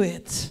up to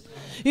it.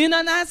 You know,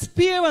 and as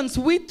parents,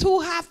 we too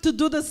have to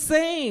do the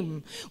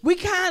same. We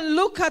can't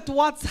look at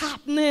what's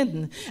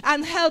happening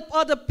and help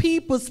other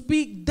people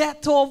speak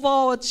death over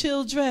our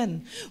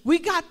children. We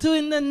got to,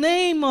 in the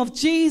name of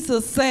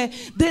Jesus, say,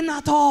 they're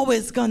not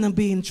always going to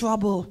be in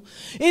trouble.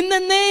 In the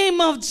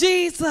name of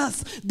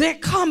Jesus, they're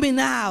coming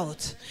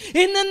out.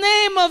 In the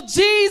name of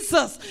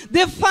Jesus,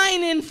 they're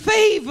finding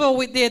favor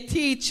with their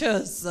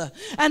teachers.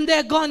 And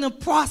they're going to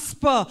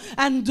prosper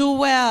and do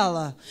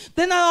well.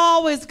 They're not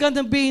always going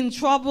to be in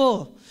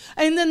trouble.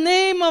 In the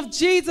name of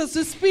Jesus,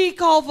 we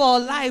speak over our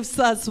lives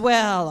as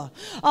well.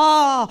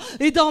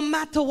 It don't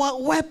matter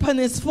what weapon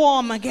is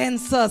formed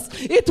against us.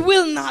 It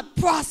will not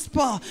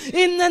prosper.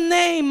 In the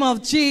name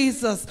of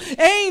Jesus.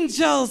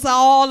 Angels are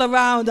all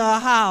around our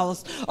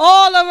house,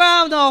 all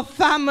around our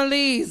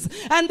families,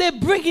 and they're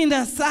bringing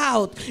us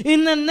out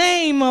in the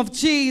name of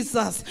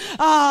Jesus.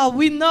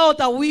 We know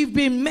that we've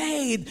been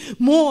made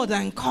more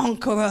than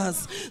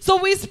conquerors. So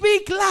we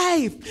speak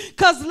life,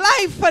 because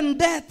life and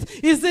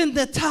death is in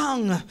the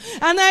tongue.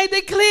 And I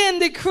declare and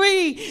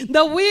decree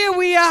that where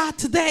we are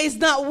today is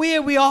not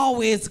where we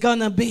always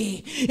gonna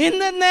be. In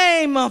the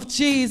name of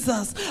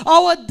Jesus,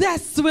 our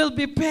debts will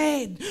be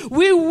paid.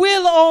 We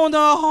will own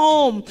our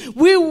home.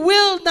 We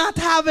will not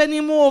have any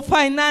more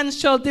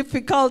financial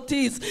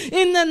difficulties.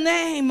 In the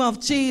name of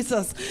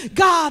Jesus,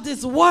 God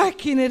is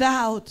working it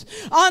out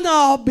on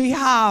our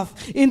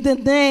behalf in the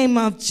name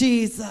of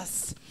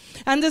Jesus.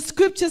 And the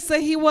scripture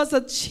says he was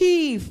a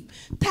chief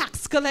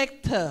tax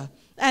collector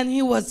and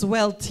he was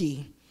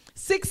wealthy.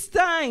 6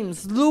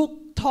 times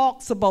Luke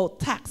talks about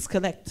tax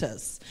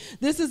collectors.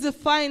 This is the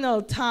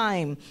final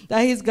time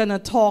that he's going to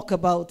talk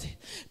about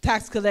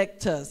tax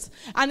collectors.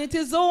 And it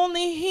is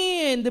only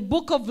here in the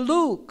book of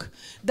Luke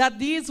that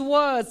these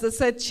words that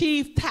say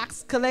chief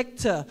tax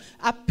collector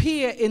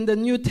appear in the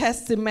New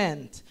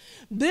Testament.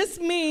 This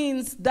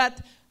means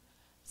that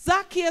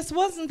Zacchaeus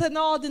wasn't an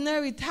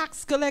ordinary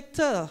tax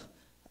collector.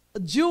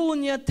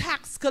 Junior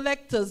tax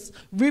collectors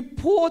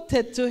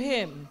reported to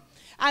him.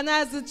 And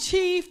as the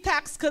chief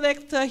tax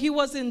collector, he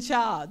was in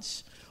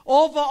charge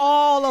over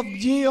all of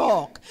New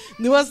York.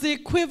 It was the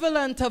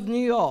equivalent of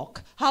New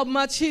York,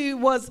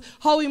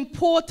 how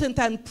important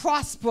and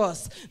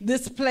prosperous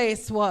this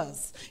place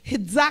was.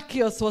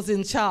 Zacchaeus was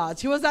in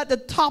charge. He was at the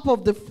top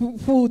of the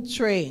food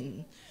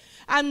train.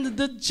 And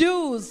the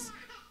Jews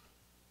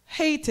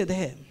hated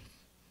him.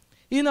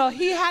 You know,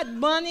 he had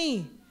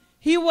money.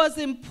 He was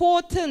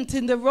important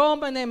in the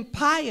Roman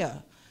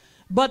Empire.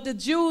 But the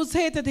Jews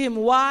hated him.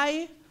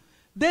 Why?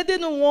 They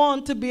didn't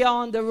want to be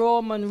under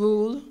Roman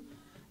rule.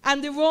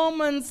 And the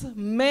Romans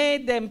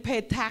made them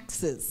pay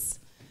taxes.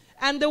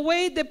 And the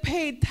way they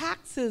paid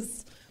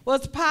taxes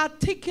was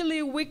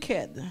particularly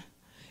wicked.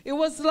 It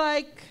was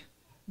like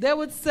they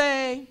would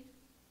say,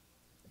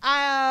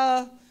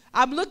 I'm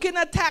looking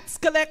at tax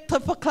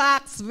collector for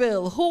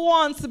Clarksville. Who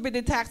wants to be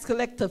the tax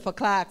collector for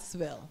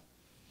Clarksville?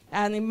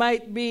 And it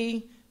might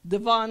be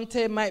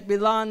Devontae, it might be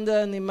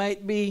London, it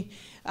might be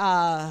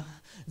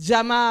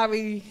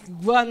Jamari.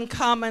 One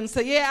come and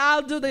say, yeah,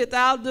 I'll do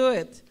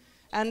it.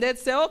 And they'd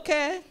say,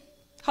 okay,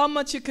 how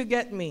much you could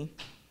get me?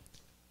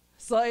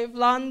 So if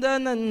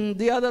London and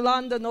the other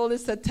London only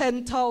said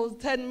 10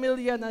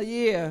 million a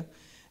year,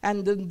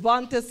 and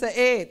Devontae said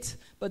 8,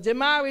 but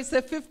Jamari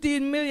said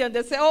 15 million,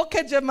 they say,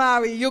 okay,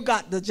 Jamari, you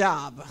got the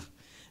job.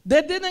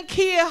 They didn't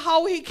care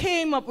how he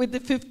came up with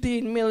the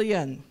 15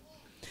 million.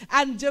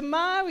 And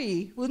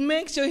Jamari would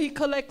make sure he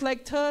collect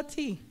like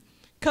 30,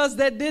 because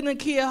they didn't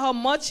care how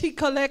much he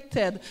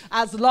collected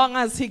as long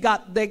as they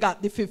got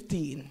the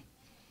 15.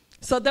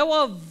 So they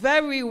were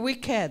very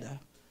wicked.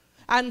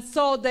 And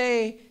so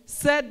they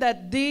said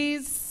that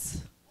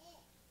these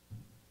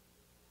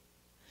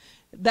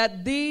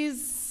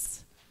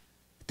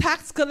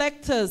tax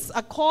collectors,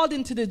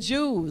 according to the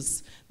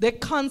Jews, they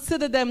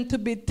considered them to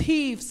be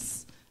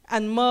thieves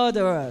and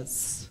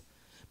murderers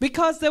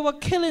because they were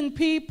killing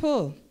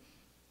people.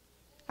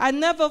 I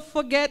never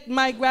forget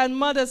my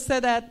grandmother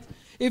said that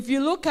if you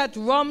look at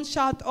rum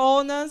shop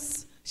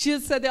owners, she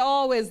said they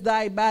always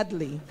die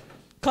badly.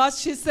 Because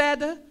she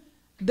said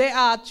they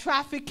are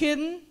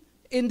trafficking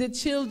in the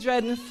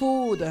children's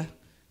food,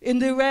 in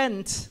the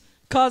rent.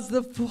 Because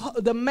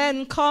the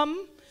men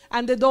come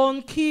and they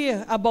don't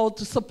care about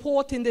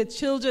supporting their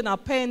children or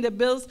paying the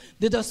bills.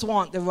 They just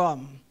want the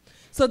rum.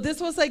 So this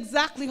was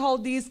exactly how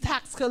these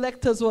tax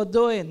collectors were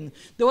doing.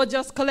 They were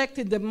just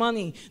collecting the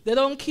money. They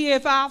don't care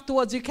if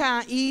afterwards you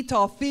can't eat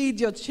or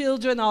feed your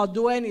children or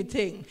do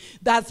anything,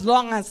 as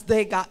long as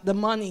they got the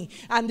money.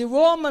 And the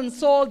Roman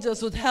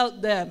soldiers would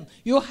help them.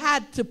 You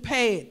had to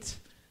pay it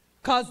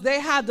because they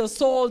had the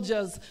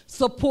soldiers'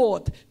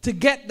 support to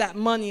get that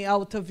money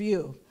out of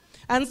you.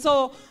 And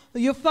so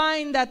you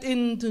find that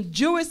in the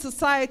Jewish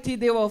society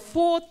there were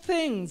 4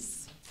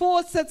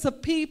 sets of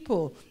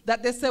people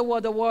that they said were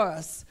the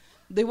worst.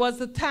 There was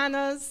the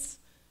tanners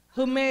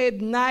who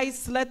made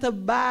nice leather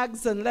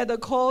bags and leather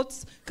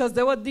coats because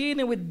they were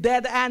dealing with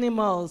dead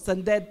animals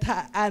and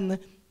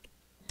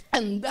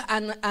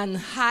and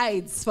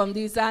hides from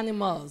these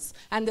animals,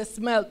 and they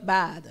smelled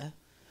bad.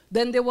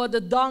 Then there were the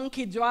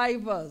donkey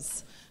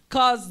drivers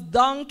because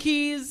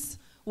donkeys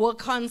were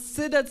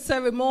considered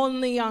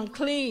ceremonially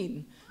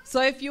unclean.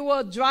 So if you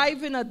were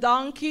driving a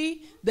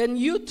donkey, then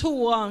you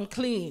too were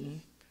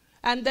unclean.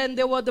 And then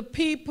there were the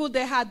people,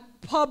 they had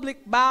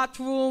public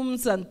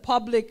bathrooms and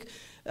public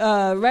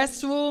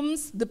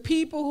restrooms. The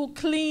people who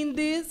cleaned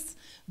this,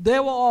 they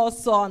were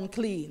also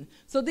unclean.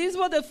 So these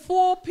were the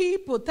 4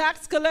 people: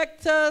 tax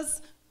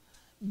collectors,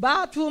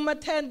 bathroom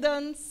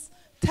attendants,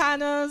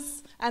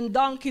 tanners, and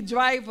donkey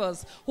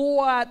drivers who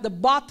were at the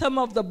bottom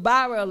of the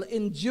barrel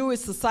in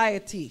Jewish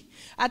society.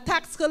 A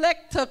tax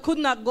collector could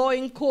not go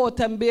in court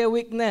and be a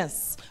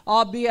witness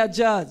or be a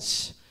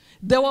judge.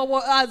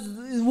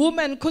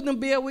 Women couldn't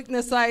be a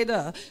witness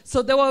either.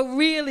 So they were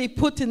really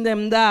putting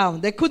them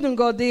down. They couldn't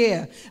go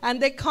there. And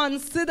they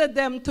considered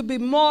them to be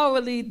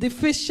morally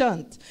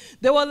deficient.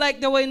 They were like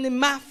they were in the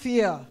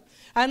mafia.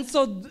 And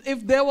so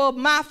if they were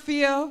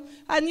mafia,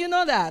 and you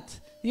know that,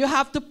 you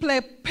have to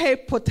pay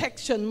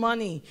protection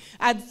money.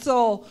 And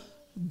so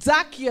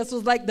Zacchaeus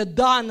was like the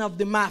don of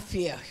the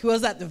mafia. He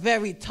was at the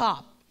very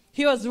top.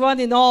 He was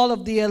running all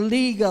of the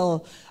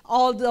illegal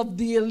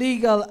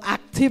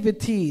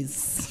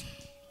activities.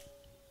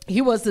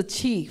 He was the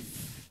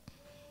chief.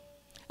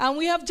 And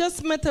we have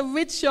just met a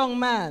rich young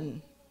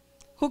man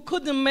who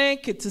couldn't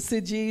make it to see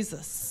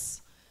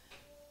Jesus.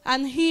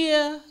 And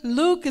here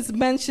Luke is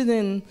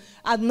mentioning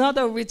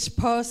another rich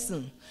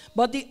person.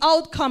 But the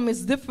outcome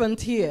is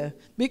different here,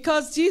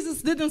 because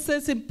Jesus didn't say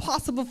it's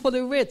impossible for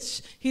the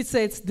rich. He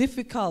said it's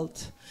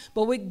difficult.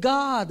 But with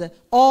God,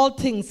 all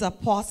things are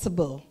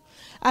possible.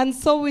 And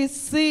so we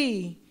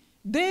see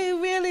there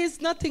really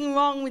is nothing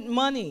wrong with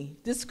money.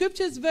 The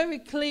scripture is very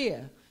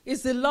clear.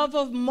 It's the love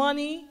of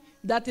money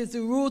that is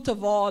the root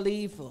of all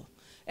evil.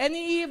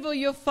 Any evil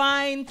you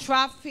find,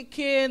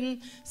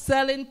 trafficking,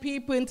 selling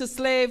people into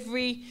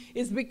slavery,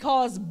 is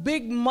because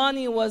big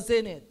money was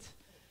in it.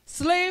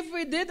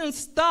 Slavery didn't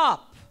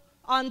stop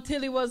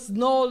until it was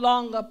no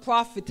longer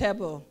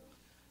profitable.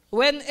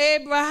 When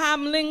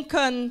Abraham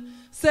Lincoln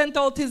sent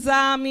out his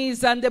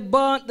armies and they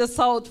burnt the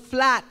South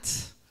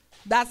flat,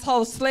 that's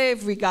how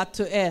slavery got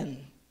to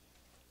end.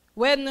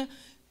 When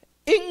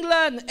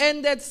England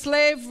ended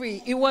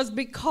slavery, it was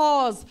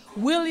because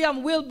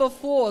William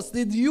Wilberforce,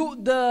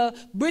 the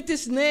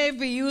British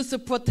Navy, used to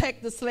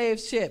protect the slave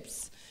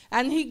ships.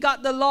 And he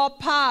got the law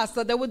passed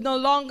that they would no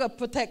longer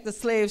protect the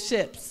slave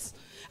ships.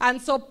 And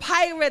so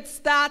pirates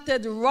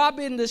started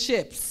robbing the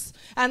ships.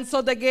 And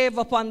so they gave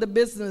up on the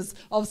business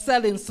of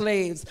selling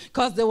slaves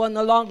because they were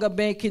no longer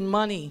making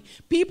money.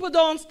 People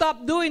don't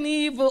stop doing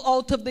evil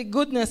out of the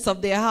goodness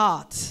of their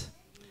heart.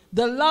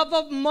 The love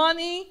of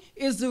money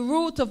is the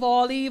root of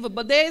all evil.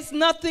 But there is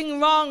nothing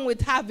wrong with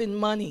having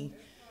money.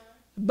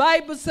 The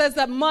Bible says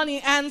that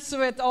money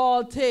answereth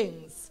all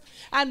things.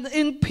 And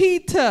in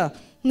Peter,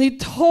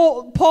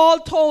 Paul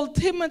told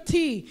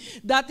Timothy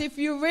that if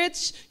you're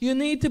rich, you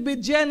need to be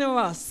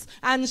generous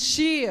and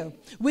share.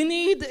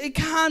 It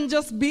can't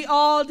just be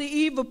all the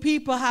evil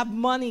people have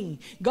money.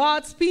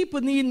 God's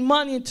people need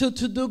money to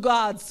do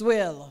God's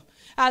will.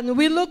 And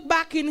we look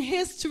back in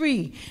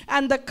history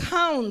and the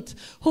Count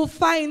who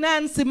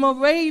financed the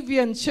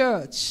Moravian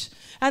church.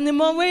 And the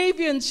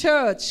Moravian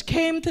church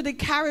came to the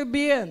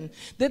Caribbean.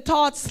 They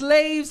taught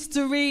slaves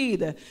to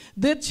read.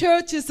 The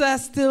churches are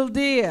still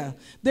there.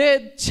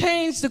 They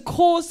changed the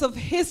course of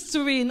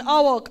history in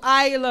our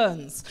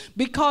islands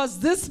because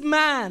this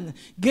man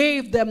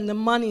gave them the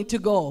money to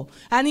go.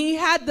 And he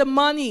had the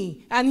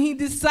money and he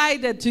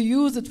decided to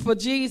use it for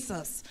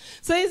Jesus.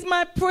 So it's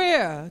my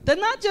prayer that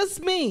not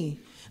just me,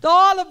 that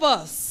all of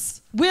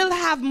us will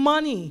have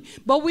money,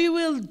 but we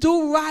will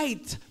do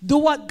right, do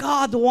what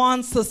God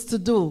wants us to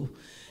do.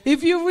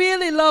 If you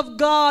really love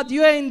God,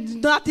 you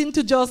ain't not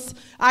into just,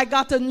 I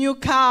got a new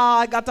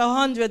car, I got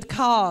 100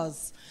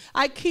 cars.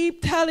 I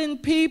keep telling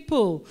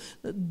people,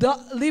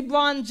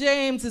 LeBron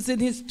James is in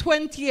his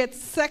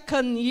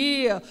 22nd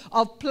year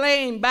of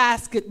playing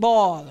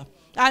basketball.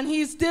 And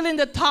he's still in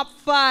the top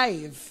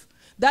 5.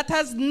 That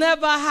has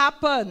never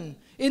happened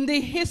in the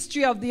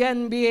history of the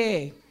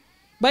NBA.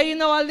 But you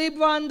know what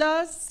LeBron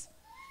does?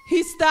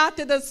 He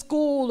started a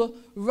school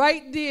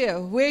right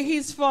there where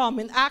he's from,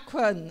 in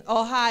Akron,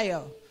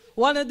 Ohio.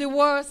 One of the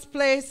worst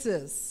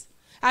places.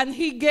 And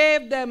he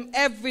gave them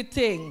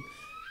everything.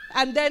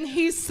 And then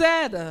he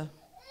said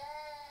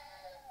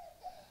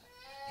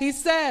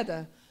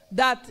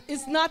that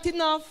it's not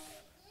enough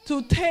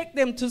to take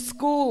them to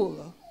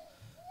school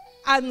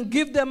and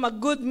give them a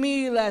good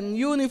meal and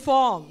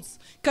uniforms.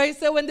 Because he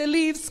said when they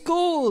leave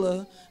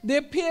school,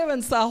 their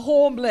parents are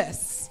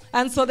homeless.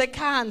 And so they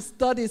can't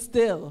study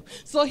still.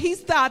 So he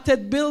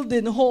started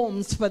building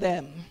homes for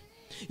them.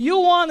 You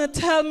want to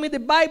tell me the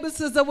Bible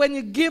says that when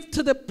you give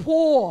to the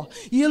poor,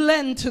 you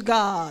lend to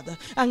God.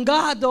 And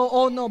God don't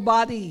owe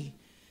nobody.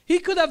 He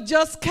could have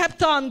just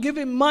kept on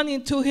giving money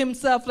to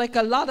himself like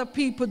a lot of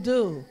people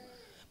do.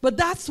 But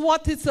that's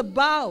what it's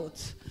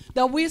about,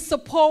 that we're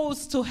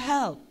supposed to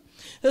help.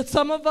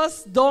 Some of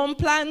us don't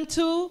plan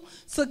to,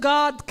 so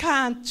God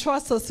can't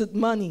trust us with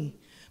money.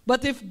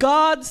 But if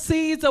God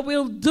sees that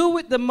we'll do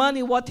with the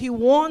money what he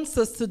wants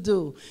us to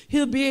do,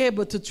 he'll be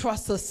able to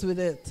trust us with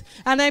it.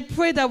 And I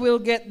pray that we'll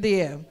get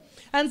there.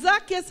 And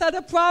Zacchaeus had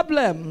a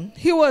problem.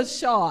 He was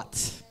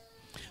short.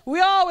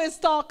 We always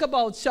talk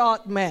about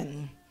short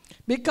men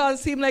because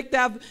it seems like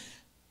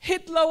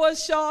Hitler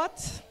was short,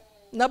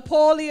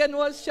 Napoleon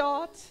was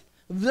short,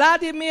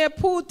 Vladimir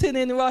Putin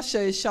in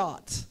Russia is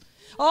short.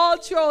 All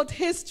throughout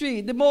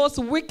history, the most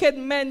wicked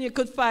men you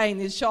could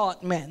find is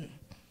short men.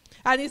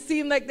 And it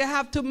seemed like they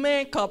have to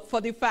make up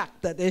for the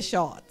fact that they're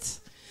short.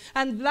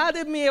 And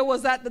Vladimir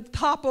was at the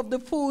top of the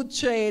food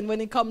chain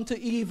when it come to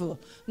evil.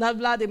 Not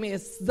Vladimir,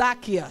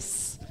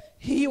 Zacchaeus.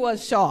 He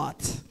was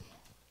short.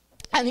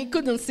 And he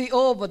couldn't see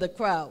over the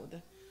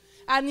crowd.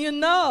 And you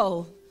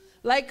know,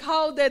 like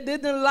how they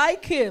didn't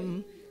like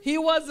him, he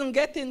wasn't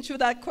getting through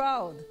that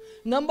crowd.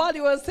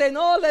 Nobody was saying,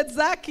 oh, let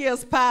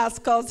Zacchaeus pass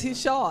because he's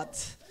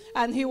short.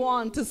 And he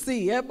wanted to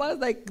see. Everybody's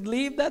like,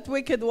 leave that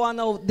wicked one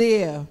out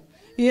there.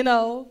 You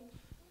know,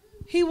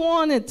 he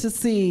wanted to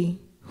see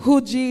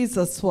who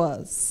Jesus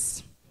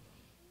was.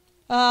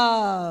 He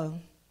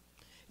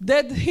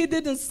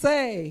didn't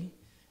say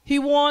he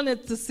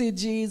wanted to see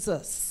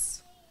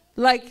Jesus.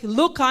 Like,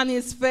 look on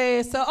his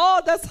face.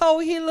 Oh, that's how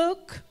he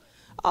look.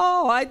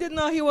 Oh, I didn't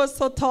know he was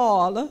so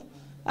tall.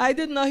 I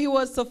didn't know he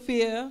was so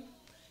fair.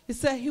 He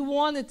said he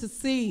wanted to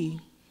see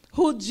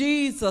who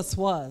Jesus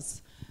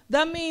was.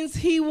 That means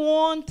he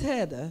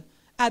wanted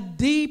a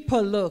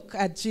deeper look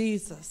at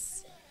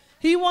Jesus.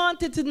 He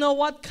wanted to know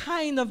what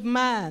kind of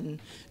man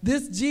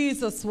this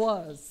Jesus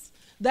was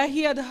that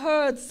he had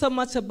heard so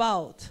much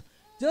about.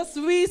 Just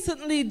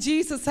recently,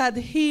 Jesus had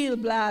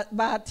healed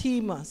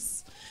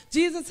Bartimaeus.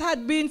 Jesus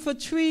had been for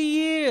 3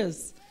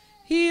 years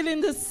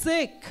healing the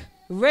sick,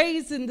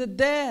 raising the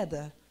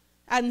dead.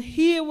 And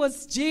here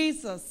was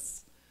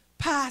Jesus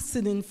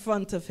passing in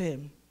front of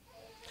him.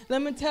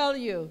 Let me tell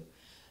you,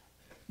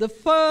 the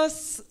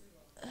first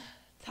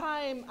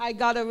time I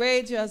got a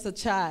radio as a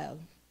child,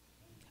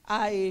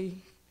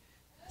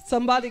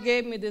 somebody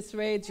gave me this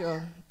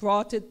radio,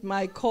 brought it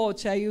my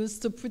coach. I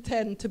used to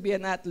pretend to be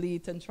an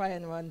athlete and try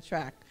and run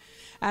track.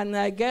 And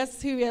I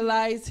guess he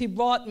realized he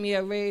brought me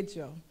a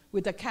radio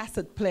with a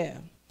cassette player.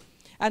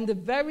 And the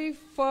very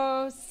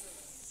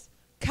first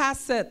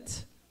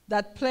cassette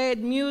that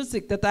played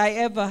music that I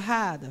ever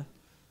had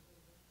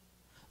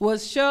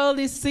was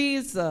Shirley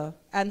Caesar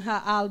and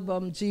her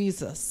album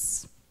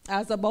Jesus. I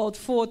was about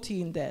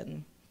 14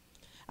 then.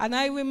 And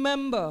I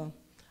remember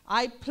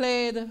I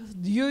played,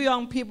 you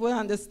young people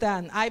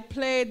understand, I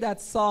played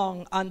that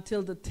song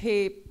until the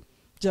tape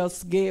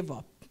just gave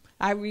up.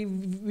 I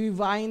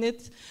rewind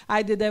it.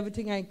 I did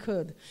everything I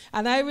could.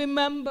 And I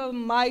remember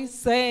my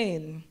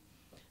saying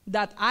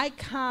that I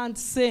can't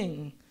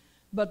sing,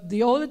 but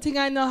the only thing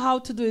I know how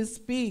to do is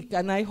speak.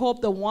 And I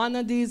hope that one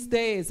of these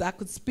days I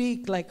could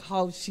speak like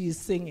how she's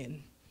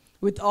singing,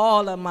 with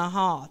all of my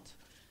heart.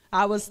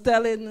 I was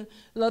telling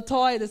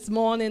Latoya this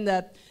morning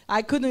that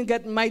I couldn't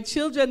get, my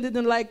children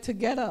didn't like to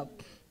get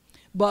up.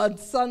 But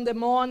Sunday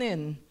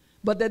morning,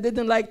 but they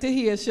didn't like to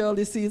hear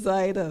Shirley Caesar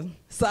either.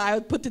 So I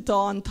would put it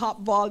on top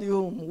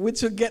volume,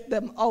 which would get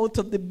them out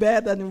of the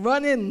bed and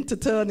run in to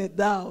turn it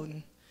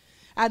down.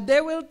 And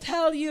they will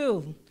tell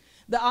you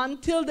that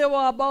until they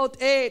were about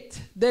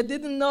 8, they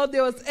didn't know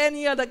there was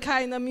any other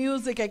kind of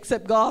music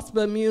except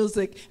gospel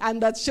music,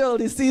 and that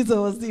Shirley Caesar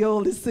was the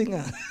only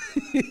singer.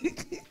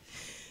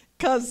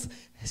 Because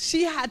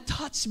she had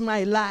touched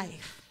my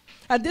life.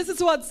 And this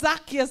is what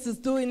Zacchaeus is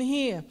doing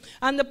here.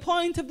 And the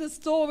point of the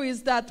story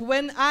is that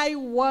when I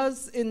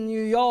was in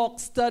New York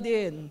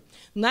studying,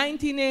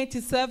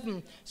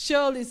 1987,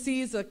 Shirley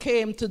Caesar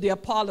came to the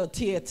Apollo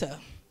Theater.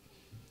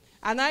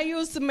 And I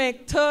used to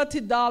make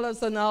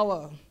 $30 an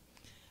hour.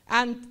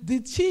 And the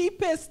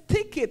cheapest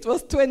ticket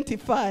was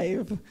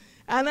 $25.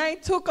 And I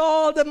took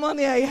all the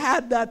money I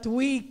had that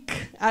week.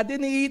 I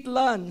didn't eat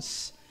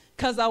lunch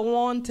because I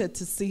wanted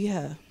to see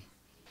her.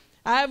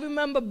 I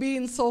remember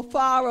being so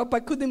far up, I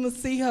couldn't even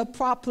see her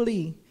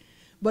properly.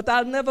 But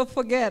I'll never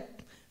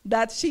forget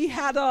that she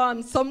had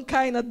on some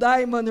kind of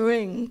diamond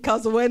ring,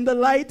 because when the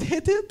light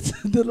hit it,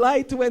 the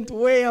light went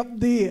way up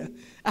there.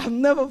 I've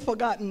never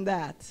forgotten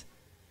that.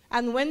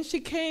 And when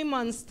she came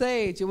on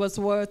stage, it was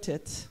worth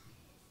it.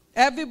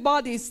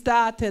 Everybody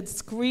started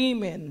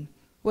screaming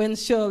when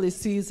Shirley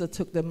Caesar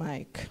took the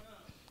mic,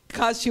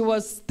 because she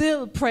was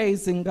still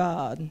praising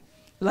God,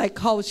 like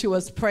how she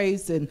was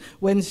praising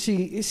when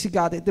she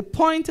got it. The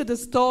point of the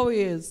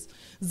story is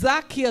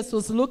Zacchaeus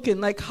was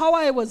looking like how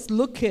I was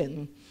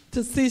looking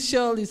to see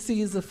Shirley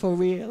Caesar for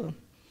real,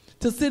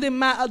 to see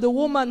the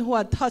woman who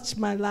had touched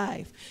my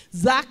life.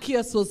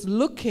 Zacchaeus was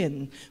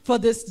looking for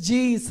this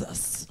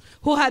Jesus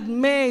who had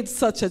made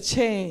such a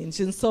change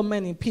in so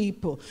many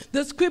people.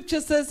 The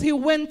scripture says he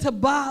went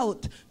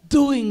about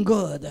doing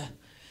good.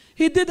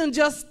 He didn't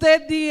just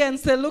steady and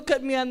say, look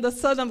at me, I'm the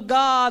Son of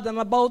God. I'm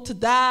about to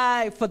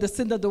die for the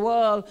sin of the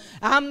world.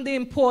 I'm the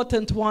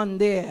important one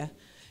there.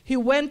 He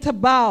went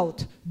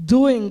about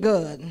doing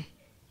good.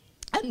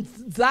 And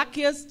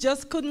Zacchaeus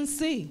just couldn't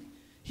see.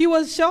 He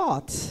was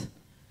short.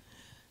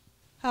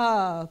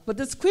 But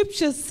the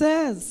scripture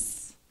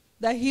says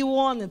that he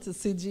wanted to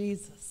see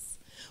Jesus.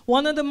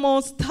 One of the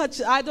most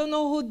touched, I don't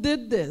know who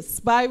did this,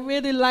 but I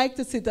really like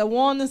to see it. I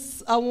want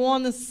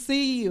to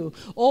see you.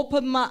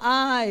 Open my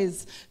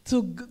eyes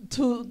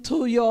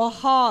to your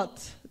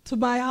heart, to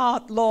my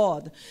heart,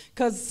 Lord.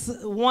 Because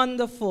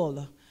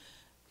wonderful.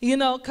 You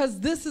know, because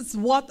this is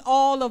what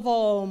all of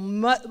our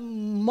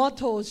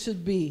mottos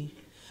should be.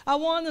 I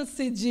want to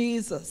see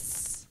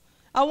Jesus.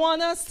 I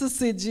want us to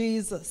see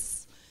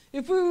Jesus.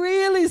 if we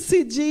really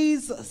see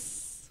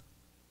Jesus,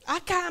 I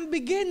can't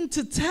begin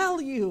to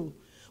tell you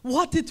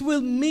what it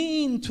will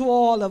mean to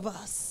all of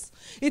us.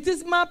 It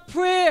is my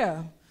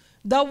prayer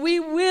that we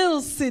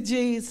will see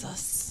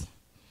Jesus.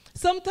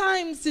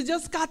 Sometimes you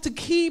just got to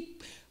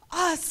keep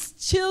us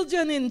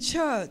children in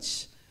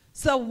church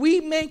so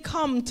we may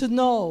come to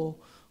know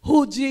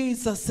who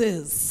Jesus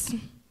is.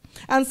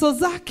 And so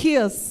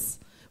Zacchaeus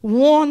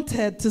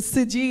wanted to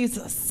see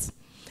Jesus.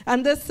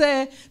 And they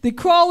say the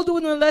crowd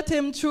wouldn't let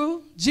him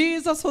through.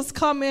 Jesus was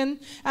coming.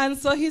 And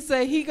so he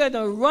said he's going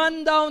to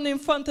run down in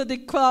front of the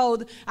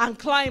crowd and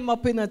climb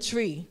up in a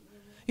tree.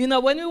 You know,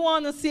 when you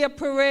want to see a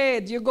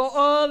parade, you go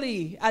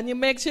early and you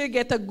make sure you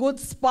get a good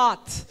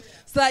spot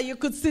so that you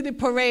could see the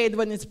parade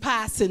when it's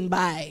passing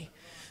by.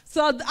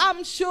 So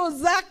I'm sure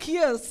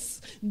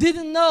Zacchaeus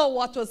didn't know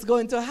what was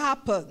going to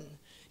happen.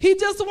 He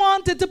just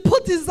wanted to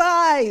put his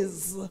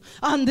eyes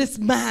on this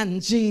man,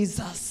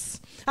 Jesus.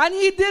 And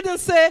he didn't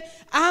say,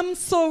 I'm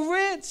so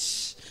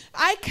rich,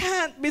 I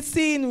can't be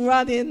seen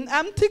running.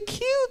 I'm too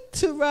cute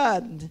to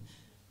run.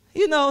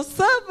 You know,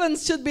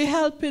 servants should be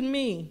helping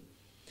me.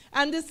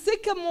 And the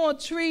sycamore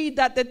tree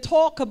that they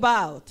talk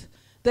about,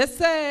 they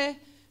say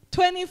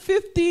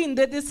 2015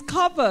 they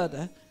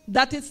discovered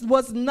that it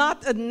was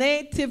not a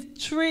native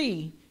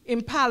tree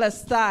in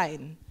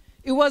Palestine.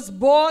 It was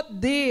brought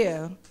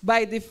there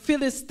by the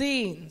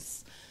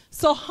Philistines.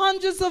 So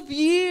hundreds of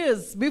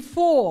years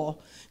before,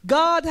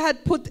 God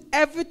had put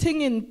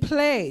everything in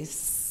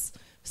place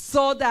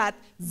so that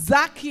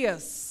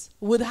Zacchaeus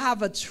would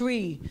have a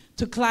tree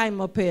to climb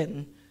up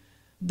in.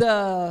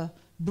 The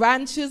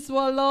branches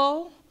were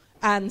low,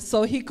 and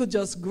so he could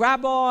just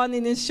grab on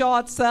in his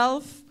short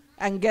self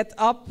and get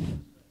up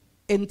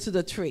into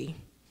the tree.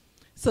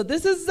 So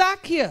this is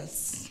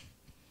Zacchaeus,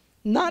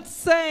 not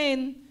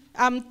saying,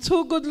 I'm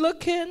too good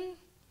looking,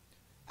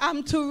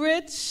 I'm too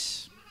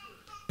rich,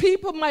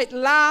 people might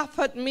laugh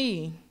at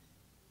me.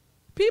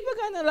 People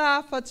are going to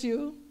laugh at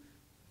you.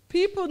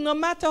 People, no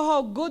matter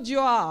how good you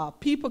are,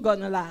 people are going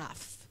to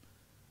laugh.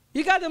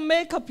 You got to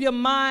make up your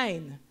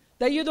mind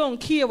that you don't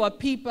care what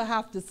people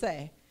have to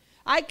say.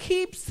 I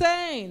keep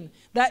saying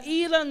that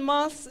Elon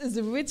Musk is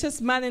the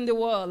richest man in the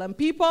world, and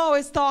people are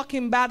always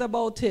talking bad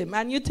about him.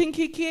 And you think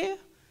he cares?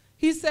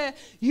 He said,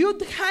 you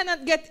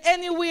cannot get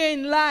anywhere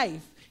in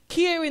life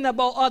caring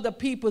about other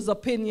people's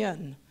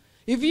opinion.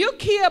 If you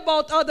care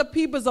about other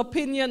people's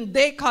opinion,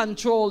 they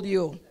control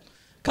you.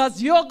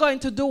 Because you're going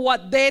to do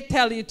what they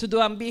tell you to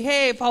do and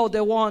behave how they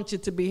want you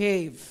to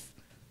behave.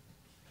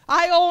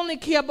 I only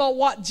care about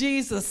what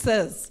Jesus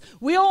says.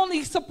 We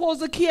only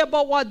supposed to care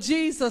about what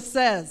Jesus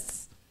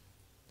says.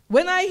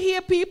 When I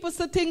hear people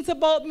say things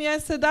about me, I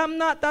said, I'm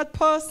not that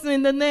person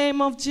in the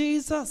name of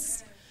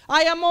Jesus.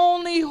 I am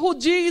only who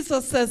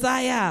Jesus says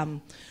I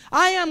am.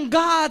 I am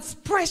God's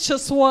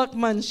precious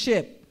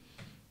workmanship.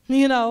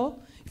 You know,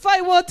 if I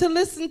were to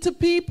listen to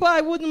people,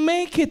 I wouldn't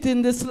make it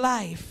in this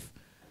life.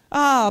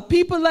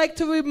 People like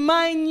to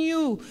remind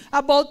you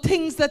about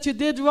things that you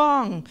did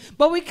wrong.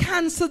 But we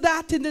cancel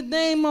that in the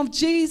name of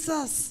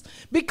Jesus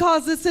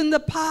because it's in the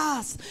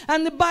past.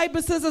 And the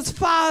Bible says as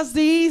far as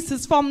the east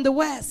is from the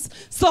west,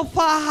 so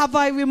far have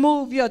I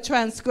removed your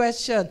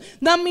transgression.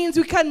 That means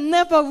we can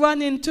never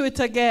run into it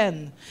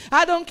again.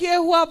 I don't care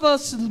who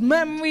has a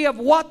memory of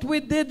what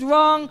we did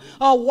wrong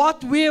or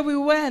where we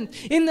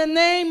went. In the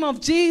name of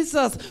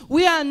Jesus,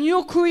 we are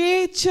new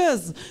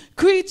creatures.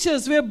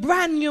 We're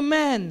brand new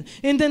men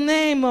in the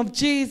name of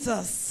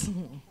Jesus.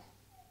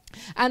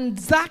 And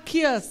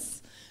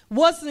Zacchaeus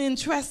wasn't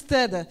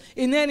interested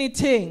in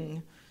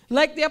anything.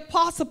 Like the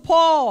Apostle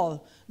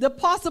Paul. The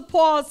Apostle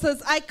Paul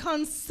says, I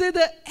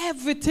consider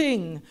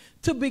everything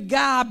to be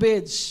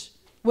garbage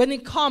when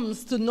it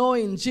comes to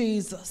knowing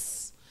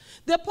Jesus.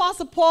 The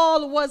Apostle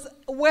Paul was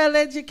well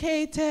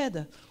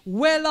educated,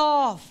 well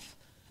off.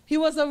 He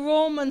was a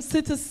Roman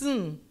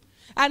citizen.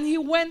 And he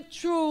went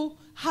through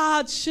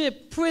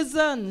hardship,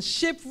 prison,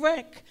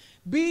 shipwreck,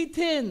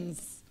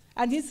 beatings.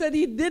 And he said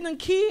he didn't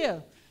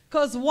care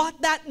because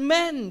what that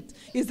meant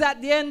is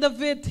at the end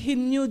of it, he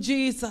knew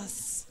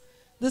Jesus.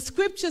 The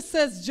scripture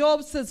says,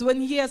 Job says, when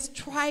he has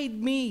tried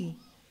me,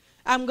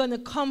 I'm going to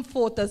come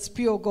forth as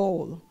pure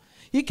gold.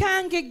 You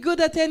can't get good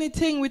at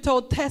anything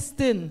without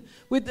testing.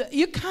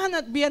 You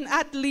cannot be an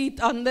athlete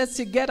unless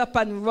you get up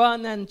and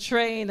run and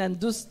train and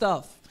do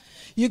stuff.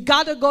 You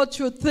got to go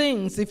through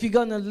things if you're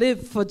going to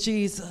live for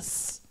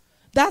Jesus.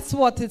 That's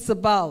what it's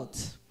about.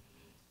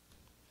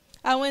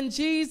 And when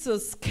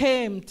Jesus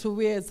came to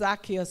where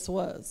Zacchaeus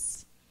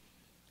was,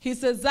 he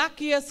said,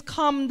 Zacchaeus,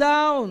 come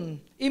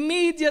down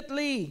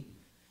immediately.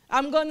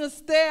 I'm going to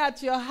stay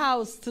at your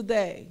house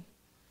today.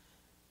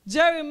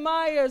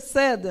 Jeremiah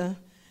said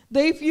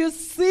that if you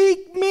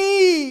seek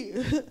me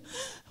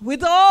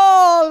with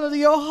all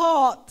your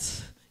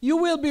heart, you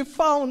will be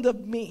found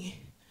of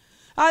me.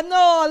 I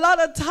know a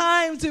lot of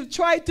times we've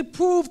tried to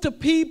prove to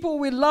people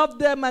we love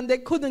them and they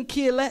couldn't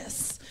care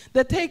less.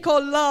 They take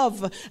our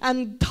love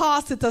and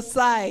toss it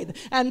aside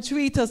and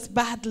treat us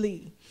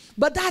badly.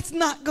 But that's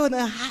not going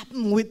to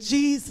happen with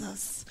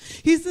Jesus.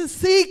 He said,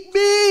 seek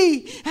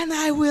me and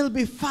I will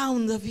be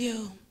found of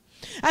you.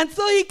 And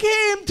so he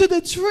came to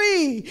the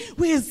tree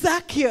where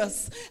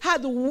Zacchaeus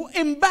had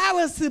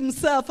embarrassed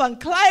himself and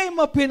climbed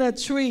up in a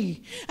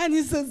tree. And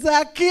he said,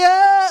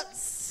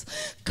 Zacchaeus,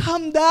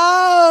 come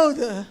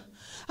down.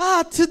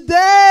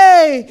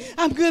 Today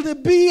I'm going to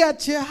be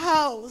at your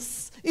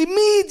house.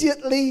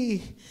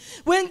 Immediately.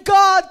 When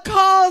God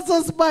calls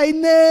us by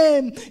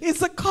name,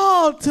 it's a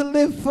call to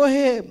live for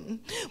him.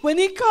 When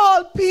he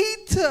called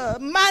Peter,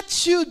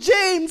 Matthew,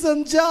 James,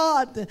 and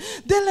John,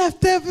 they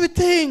left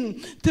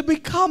everything to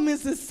become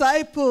his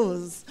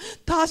disciples.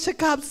 Tasha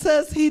Cobb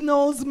says he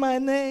knows my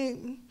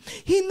name.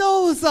 He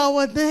knows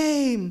our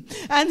name,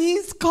 and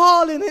he's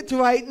calling it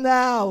right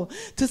now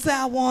to say,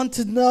 I want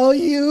to know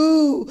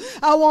you.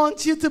 I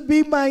want you to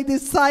be my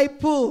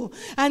disciple.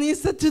 And he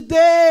said,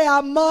 today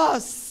I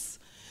must.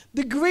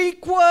 The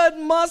Greek word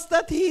must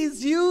that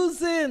he's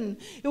using,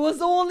 it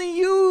was only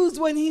used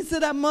when he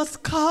said, I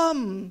must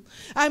come,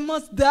 I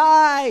must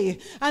die,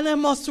 and I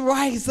must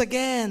rise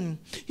again.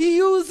 He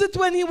used it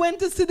when he went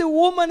to see the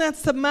woman at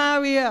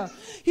Samaria.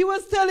 He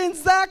was telling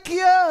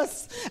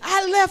Zacchaeus,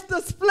 I left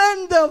the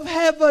splendor of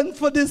heaven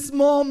for this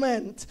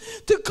moment,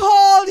 to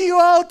call you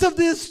out of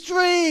this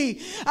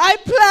tree. I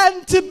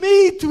plan to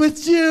meet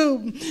with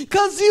you,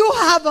 because you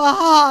have a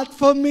heart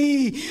for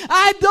me.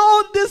 I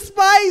don't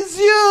despise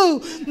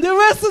you. The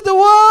rest of the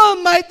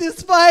world might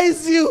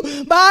despise you,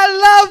 but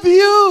I love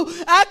you,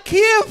 I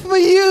care for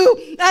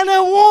you, and I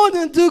want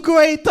to do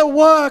greater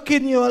work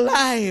in your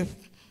life.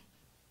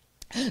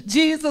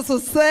 Jesus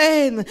was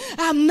saying,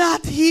 I'm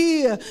not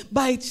here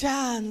by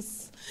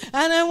chance.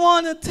 And I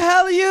want to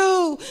tell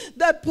you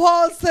that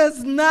Paul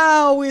says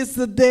now is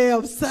the day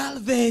of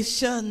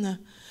salvation.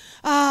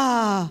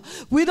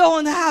 We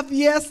don't have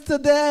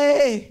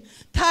yesterday.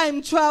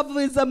 Time travel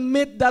is a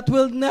myth that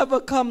will never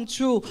come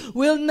true.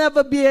 We'll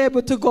never be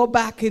able to go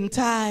back in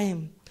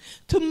time.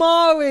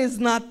 Tomorrow is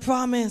not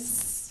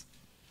promised.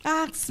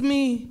 Ask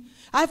me.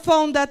 I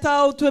found that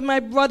out when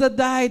my brother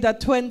died at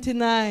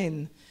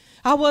 29.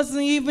 I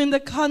wasn't even in the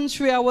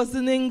country. I was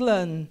in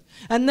England.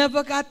 I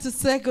never got to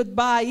say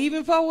goodbye.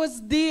 Even if I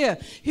was there,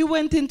 he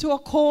went into a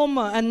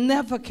coma and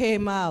never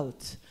came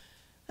out.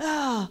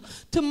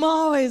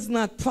 Tomorrow is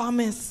not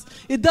promised.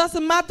 It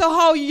doesn't matter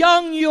how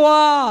young you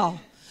are.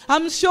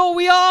 I'm sure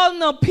we all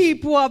know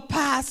people who have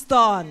passed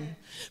on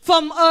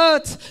from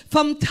earth,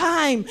 from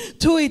time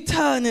to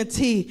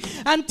eternity.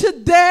 And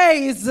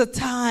today is the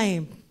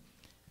time.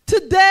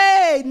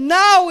 Today,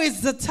 now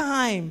is the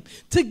time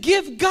to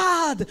give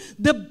God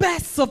the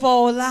best of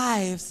our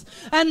lives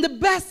and the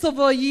best of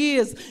our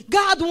years.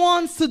 God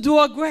wants to do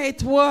a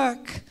great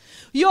work.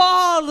 We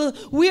are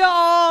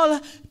all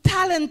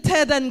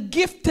talented and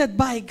gifted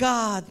by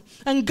God.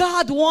 And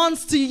God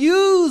wants to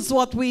use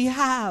what we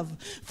have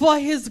for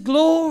his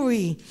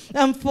glory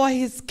and for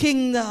his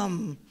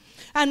kingdom.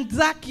 And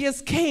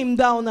Zacchaeus came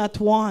down at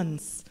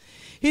once.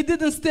 He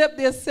didn't step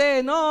there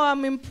saying, oh,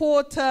 I'm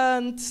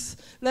important.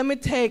 Let me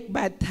take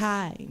my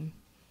time.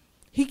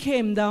 He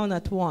came down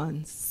at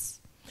once.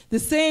 The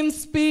same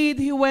speed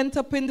he went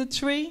up in the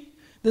tree,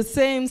 the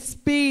same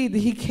speed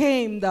he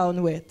came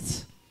down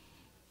with.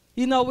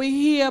 You know, we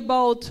hear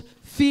about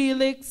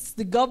Felix,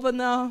 the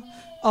governor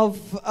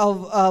of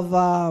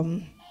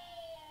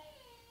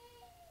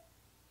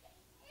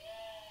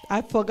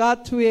I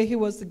forgot where he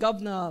was the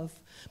governor of,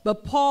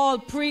 but Paul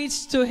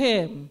preached to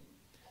him.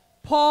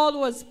 Paul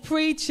was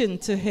preaching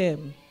to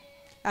him,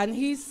 and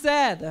he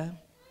said,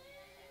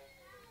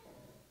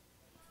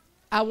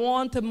 I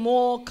want a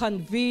more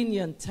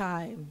convenient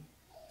time.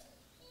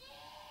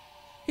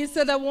 He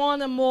said, I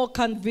want a more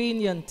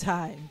convenient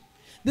time.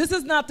 This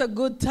is not a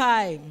good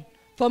time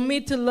for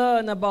me to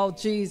learn about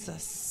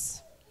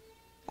Jesus.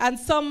 And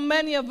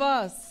many of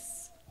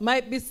us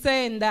might be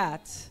saying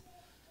that.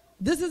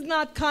 This is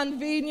not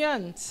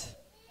convenient.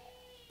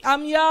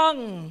 I'm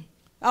young.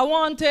 I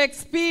want to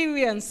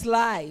experience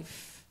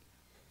life.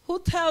 Who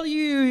tell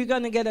you you're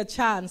going to get a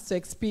chance to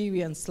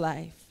experience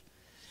life?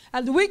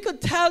 And we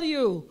could tell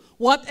you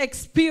what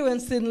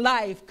experience in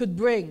life could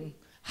bring.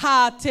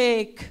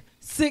 Heartache,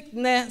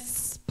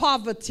 sickness,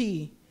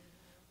 poverty.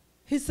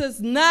 He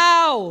says,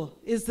 now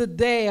is the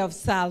day of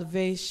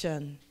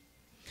salvation.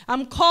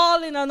 I'm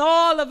calling on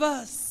all of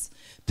us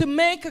to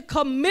make a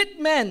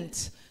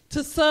commitment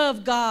to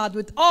serve God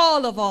with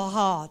all of our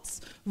hearts,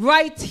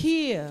 right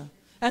here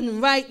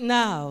and right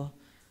now.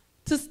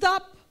 To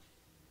stop.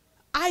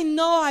 I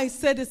know I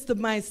said this to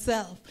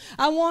myself.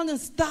 I want to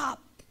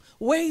stop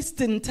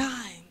wasting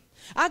time.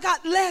 I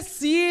got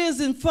less years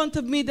in front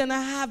of me than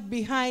I have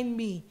behind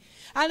me.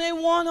 And I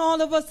want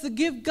all of us to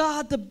give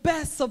God the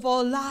best of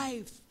our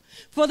life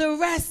for the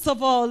rest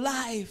of our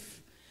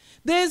life.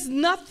 There's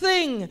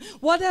nothing,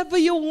 whatever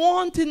you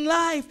want in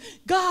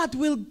life, God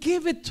will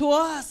give it to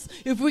us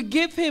if we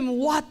give him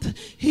what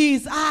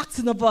he's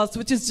asking of us,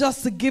 which is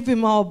just to give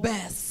him our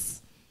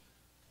best.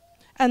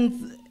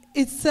 And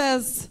it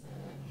says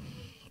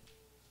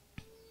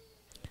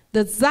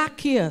that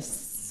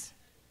Zacchaeus,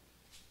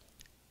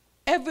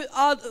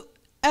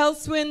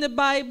 elsewhere in the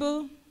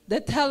Bible, they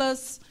tell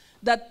us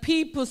that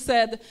people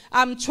said,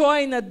 I'm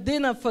throwing a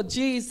dinner for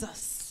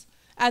Jesus.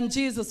 And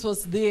Jesus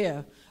was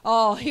there.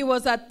 Oh, he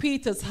was at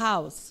Peter's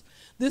house.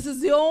 This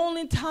is the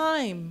only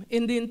time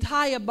in the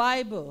entire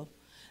Bible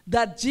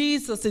that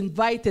Jesus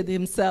invited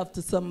himself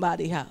to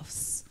somebody's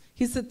house.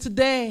 He said,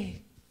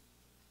 today,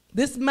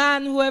 this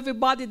man who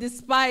everybody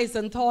despised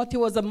and thought he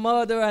was a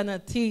murderer and a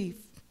thief,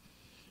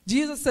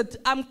 Jesus said,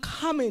 I'm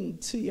coming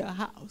to your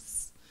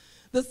house.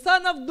 The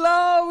Son of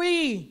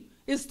Glory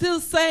is still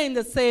saying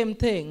the same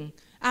thing.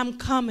 I'm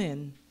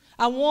coming.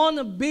 I want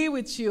to be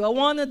with you. I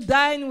want to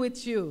dine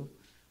with you.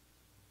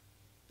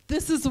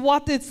 This is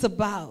what it's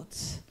about,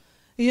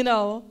 you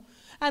know.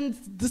 And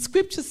the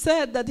scripture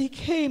said that he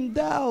came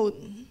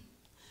down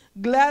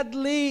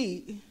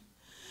gladly.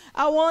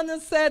 I want to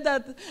say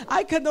that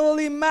I can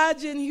only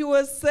imagine he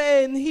was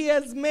saying, he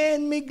has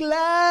made me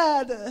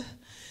glad.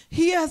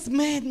 He has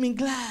made me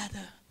glad.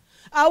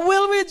 I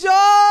will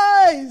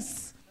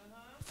rejoice,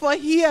 for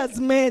he has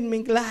made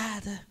me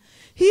glad.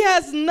 He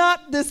has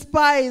not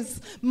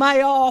despised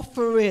my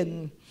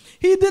offering.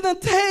 He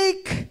didn't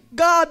take,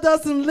 God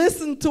doesn't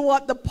listen to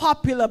what the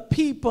popular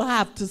people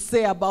have to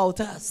say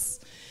about us.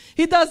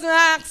 He doesn't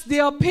ask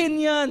their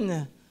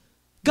opinion.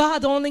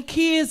 God only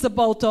cares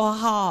about our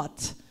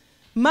heart.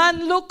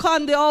 Man look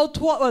on the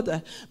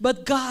outward,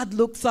 but God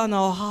looks on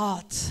our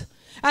heart.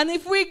 And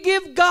if we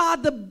give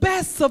God the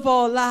best of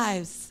our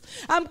lives,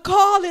 I'm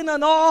calling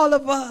on all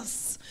of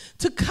us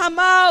to come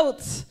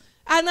out.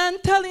 And I'm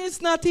telling you,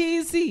 it's not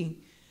easy.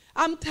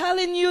 I'm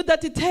telling you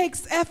that it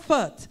takes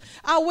effort.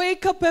 I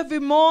wake up every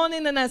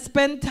morning and I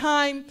spend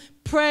time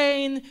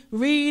praying,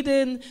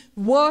 reading,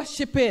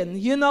 worshiping.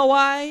 You know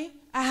why?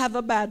 I have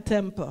a bad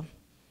temper.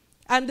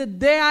 And the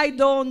day I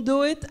don't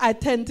do it, I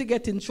tend to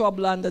get in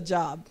trouble on the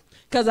job.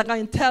 Because I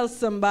can tell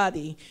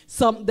somebody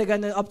something, they're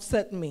going to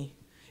upset me.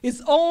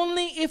 It's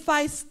only if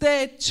I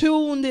stay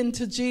tuned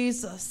into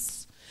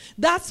Jesus.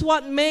 That's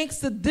what makes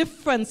the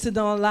difference in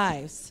our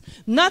lives.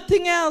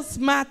 Nothing else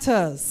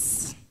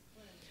matters.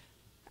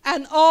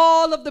 And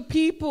all of the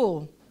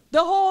people,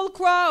 the whole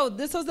crowd,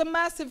 this was a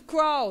massive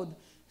crowd,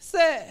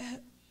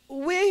 said,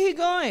 where he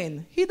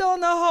going? He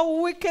don't know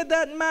how wicked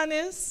that man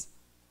is.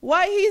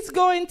 Why he's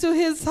going to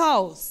his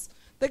house?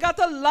 They got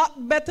a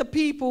lot better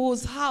people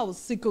whose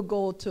house he could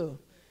go to.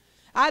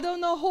 I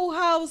don't know whose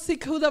house he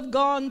could have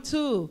gone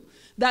to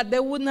that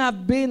there wouldn't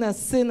have been a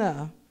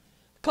sinner.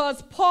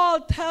 Because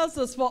Paul tells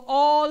us, for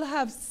all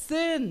have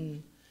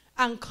sinned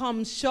and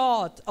come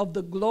short of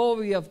the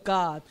glory of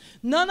God.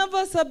 None of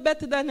us are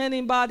better than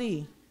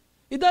anybody.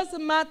 It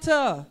doesn't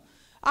matter.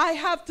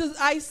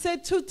 I say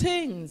two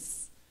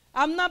things.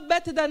 I'm not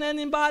better than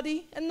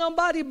anybody, and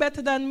nobody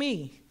better than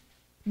me.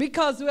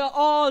 Because we are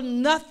all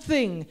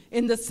nothing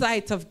in the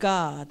sight of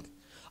God.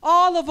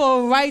 All of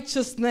our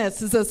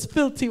righteousness is as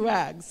filthy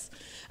rags.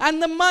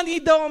 And the money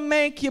don't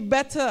make you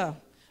better.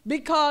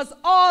 Because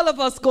all of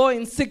us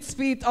going 6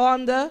 feet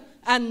under,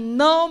 and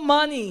no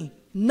money,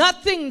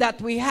 nothing that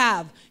we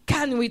have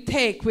can we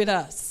take with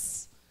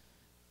us.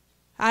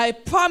 I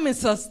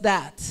promise us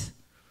that.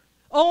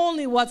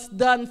 Only what's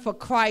done for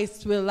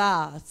Christ will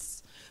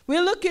last.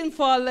 We're looking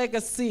for a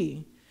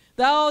legacy.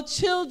 That our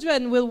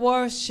children will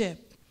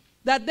worship.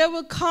 That they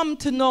will come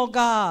to know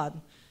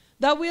God.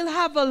 That we'll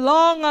have a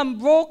long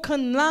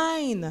unbroken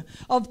line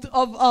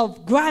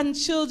of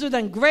grandchildren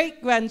and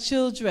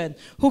great-grandchildren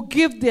who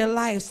give their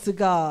lives to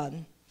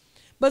God.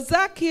 But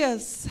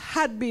Zacchaeus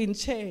had been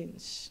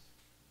changed.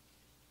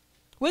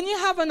 When you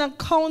have an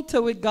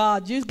encounter with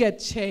God, you get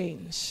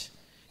changed.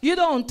 You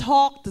don't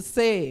talk the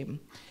same.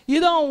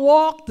 You don't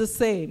walk the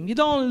same. You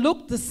don't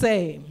look the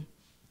same.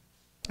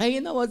 And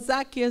you know what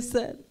Zacchaeus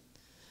said?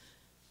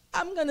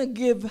 I'm going to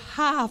give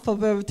half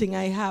of everything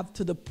I have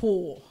to the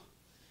poor.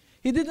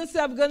 He didn't say,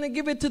 I'm going to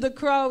give it to the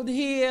crowd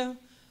here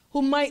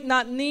who might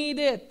not need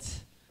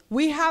it.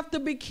 We have to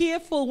be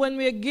careful when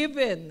we're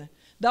giving,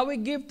 that we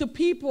give to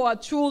people who are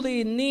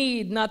truly in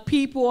need, not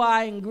people who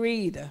are in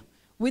greed.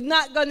 We're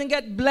not going to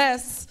get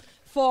blessed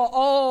for,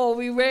 oh,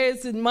 we're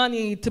raising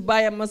money to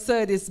buy a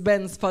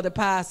Mercedes-Benz for the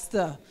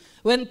pastor,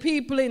 when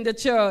people in the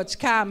church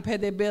can't pay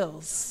their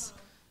bills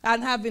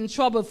and having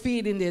trouble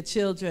feeding their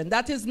children.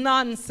 That is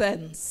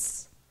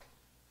nonsense.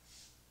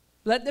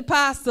 Let the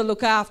pastor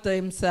look after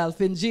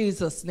himself in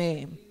Jesus'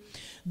 name.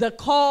 The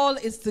call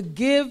is to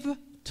give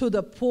to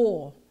the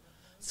poor.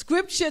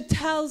 Scripture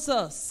tells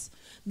us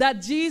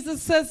that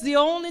Jesus says the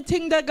only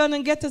thing that's going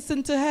to get us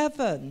into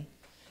heaven,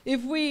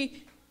 if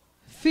we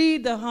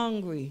feed the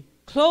hungry,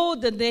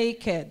 clothe the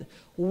naked,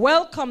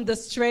 welcome the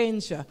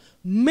stranger,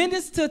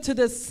 minister to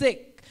the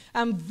sick,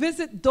 and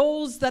visit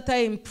those that are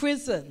in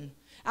prison.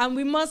 And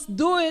we must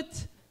do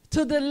it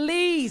to the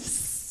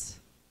least,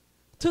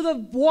 to the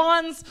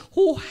ones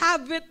who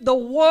have it the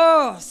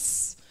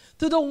worst,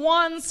 to the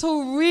ones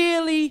who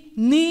really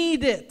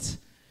need it.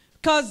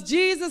 Because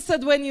Jesus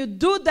said when you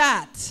do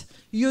that,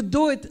 you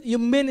do it, you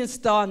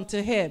minister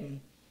unto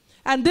him.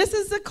 And this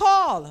is the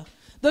call.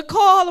 The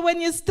call when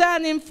you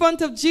stand in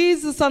front of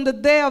Jesus on the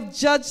day of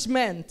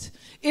judgment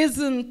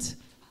isn't,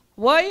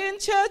 were you in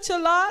church a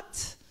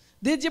lot?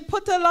 Did you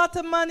put a lot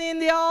of money in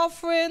the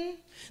offering?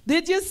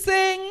 Did you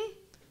sing?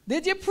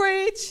 Did you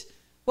preach?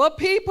 Were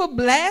people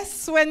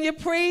blessed when you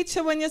preach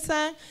and when you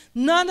sang?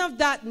 None of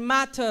that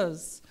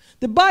matters.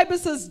 The Bible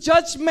says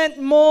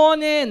judgment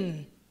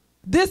morning.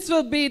 This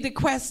will be the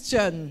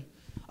question.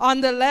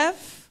 On the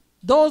left,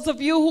 those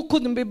of you who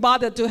couldn't be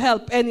bothered to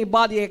help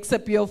anybody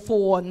except your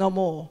four no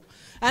more.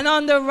 And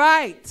on the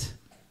right,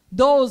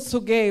 those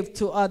who gave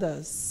to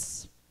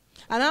others.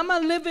 And I'm a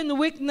living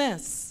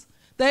witness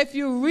that if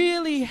you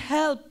really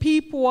help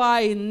people who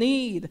are in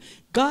need,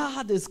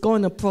 God is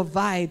going to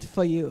provide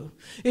for you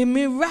in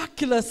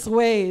miraculous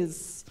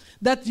ways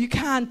that you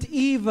can't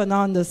even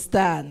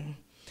understand.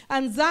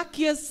 And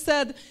Zacchaeus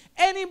said,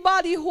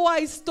 anybody who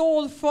I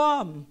stole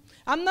from,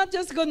 I'm not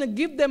just going to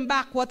give them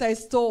back what I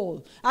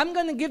stole. I'm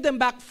going to give them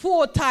back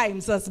 4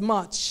 times as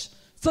much.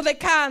 So they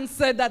can't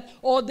say that,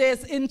 oh,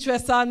 there's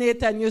interest on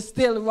it and you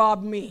still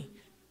rob me.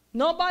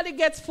 Nobody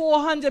gets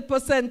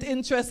 400%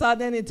 interest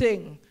on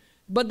anything.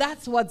 But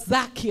that's what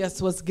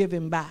Zacchaeus was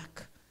giving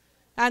back.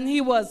 And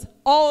he was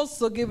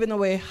also giving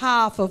away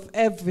half of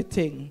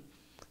everything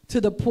to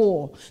the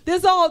poor.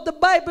 The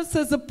Bible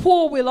says the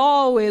poor will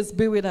always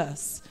be with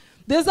us.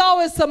 There's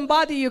always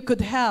somebody you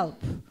could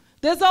help.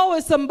 There's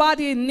always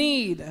somebody in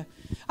need.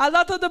 A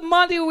lot of the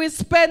money we're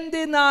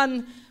spending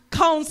on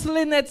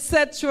counseling,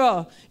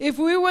 etc., if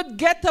we would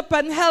get up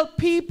and help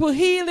people,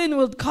 healing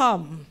would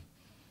come.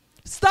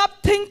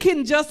 Stop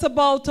thinking just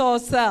about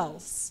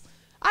ourselves.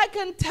 I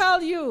can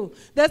tell you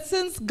that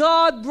since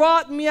God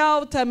brought me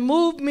out and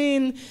moved me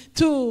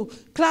into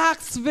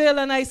Clarksville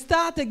and I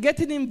started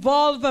getting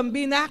involved and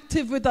being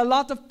active with a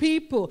lot of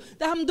people,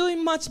 that I'm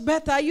doing much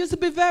better. I used to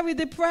be very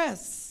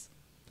depressed.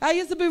 I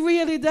used to be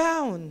really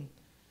down.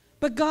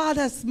 But God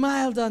has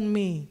smiled on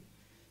me.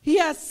 He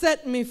has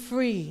set me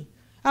free.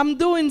 I'm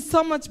doing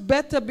so much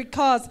better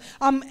because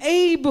I'm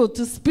able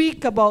to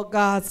speak about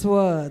God's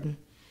word.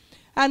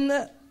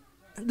 And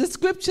the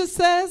scripture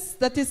says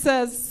that it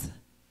says,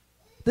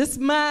 this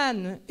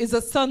man is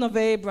a son of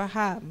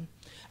Abraham.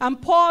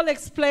 And Paul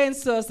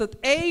explains to us that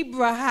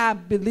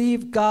Abraham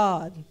believed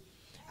God,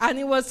 and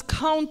it was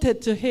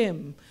counted to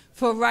him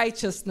for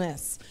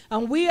righteousness.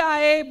 And we are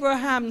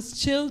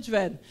Abraham's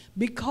children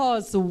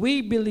because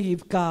we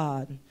believe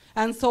God.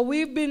 And so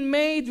we've been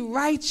made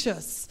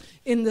righteous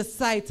in the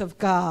sight of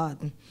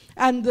God.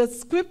 And the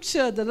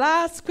scripture, the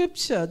last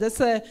scripture,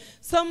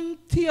 some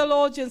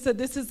theologians said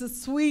this is the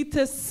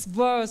sweetest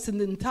verse in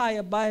the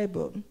entire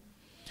Bible.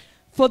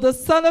 For the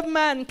Son of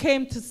Man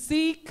came to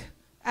seek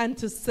and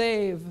to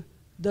save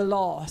the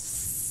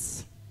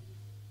lost.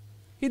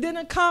 He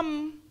didn't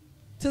come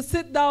to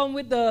sit down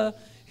with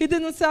he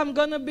didn't say, I'm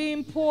going to be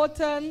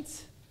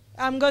important.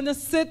 I'm going to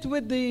sit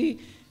with the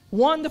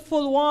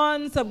wonderful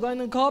ones. I'm going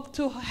to go up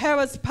to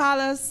Herod's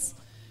palace.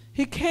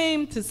 He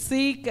came to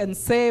seek and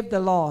save the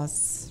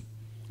lost.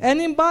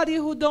 Anybody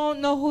who don't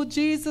know who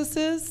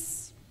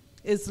Jesus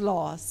is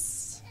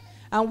lost.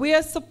 And we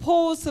are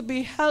supposed to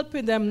be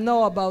helping them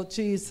know about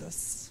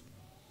Jesus.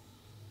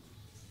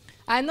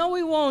 I know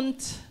we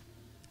won't.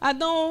 I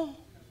know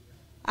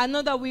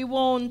that we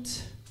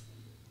won't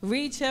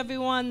reach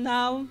everyone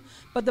now.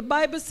 But the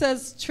Bible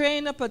says,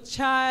 train up a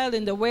child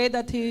in the way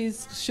that he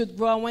should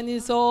grow. When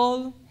he's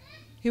old,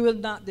 he will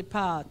not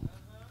depart.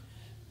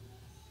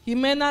 You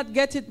may not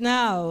get it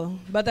now,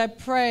 but I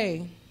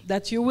pray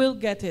that you will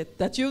get it,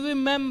 that you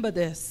remember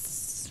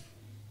this.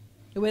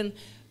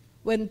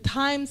 When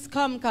times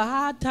come, because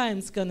hard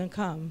times going to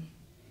come.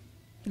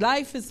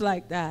 Life is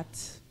like that.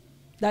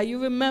 That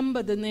you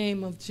remember the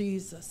name of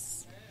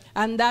Jesus.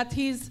 And that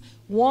he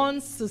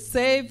wants to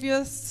save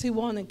us. He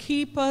wants to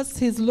keep us.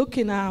 He's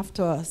looking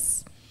after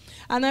us.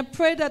 And I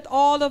pray that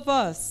all of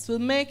us will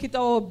make it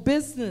our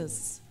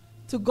business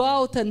to go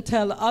out and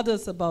tell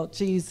others about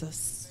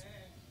Jesus.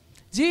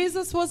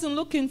 Jesus wasn't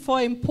looking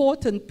for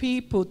important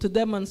people to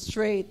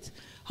demonstrate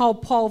how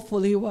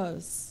powerful he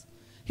was.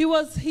 He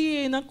was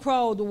here in a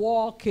crowd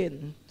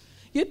walking.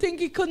 You think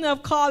he couldn't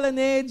have called an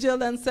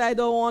angel and said, I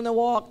don't want to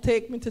walk,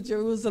 take me to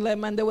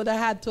Jerusalem, and they would have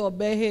had to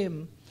obey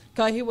him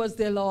because he was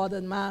their Lord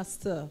and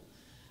Master.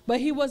 But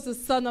he was the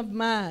Son of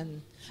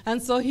Man.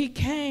 And so he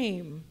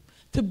came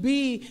to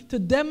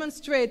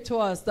demonstrate to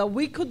us that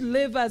we could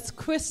live as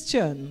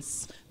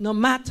Christians no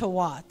matter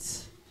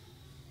what.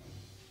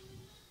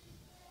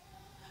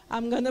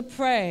 I'm going to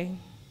pray.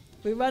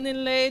 We're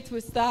running late. We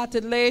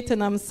started late,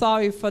 and I'm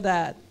sorry for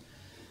that.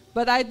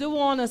 But I do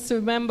want us to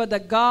remember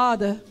that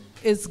God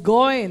is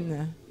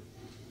going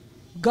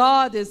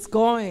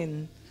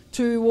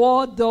to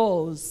reward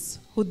those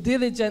who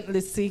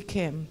diligently seek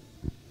him.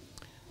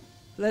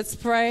 Let's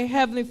pray.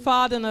 Heavenly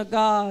Father and our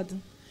God,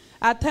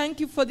 I thank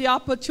you for the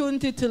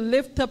opportunity to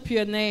lift up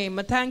your name.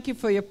 I thank you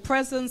for your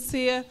presence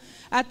here.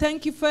 I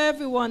thank you for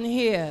everyone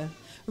here.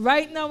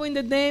 Right now, in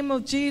the name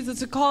of Jesus,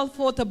 we call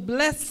forth a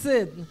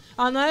blessing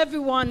on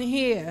everyone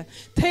here.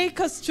 Take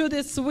us through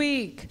this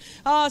week.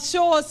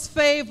 Show us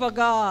favor,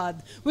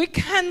 God. We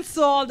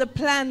cancel all the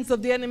plans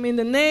of the enemy in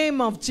the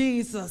name of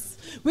Jesus.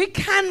 We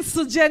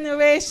cancel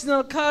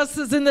generational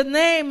curses in the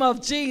name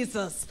of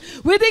Jesus.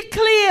 We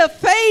declare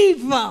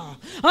favor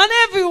on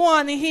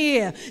everyone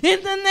here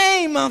in the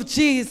name of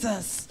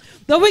Jesus.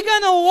 That we're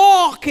going to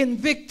walk in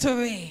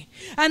victory.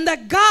 And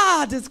that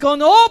God is going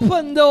to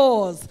open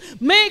doors,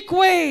 make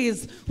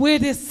ways where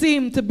there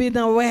seem to be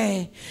no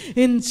way.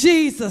 In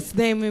Jesus'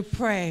 name we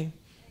pray.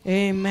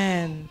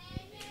 Amen.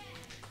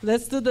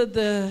 Let's do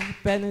the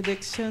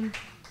benediction.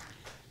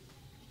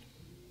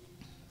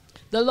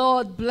 The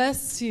Lord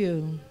bless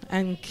you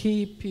and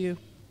keep you.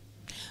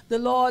 The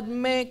Lord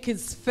make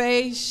his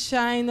face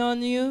shine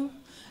on you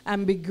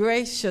and be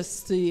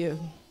gracious to you.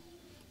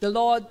 The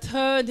Lord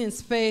turn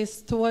his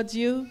face toward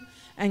you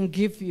and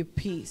give you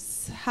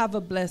peace. Have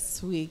a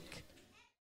blessed week.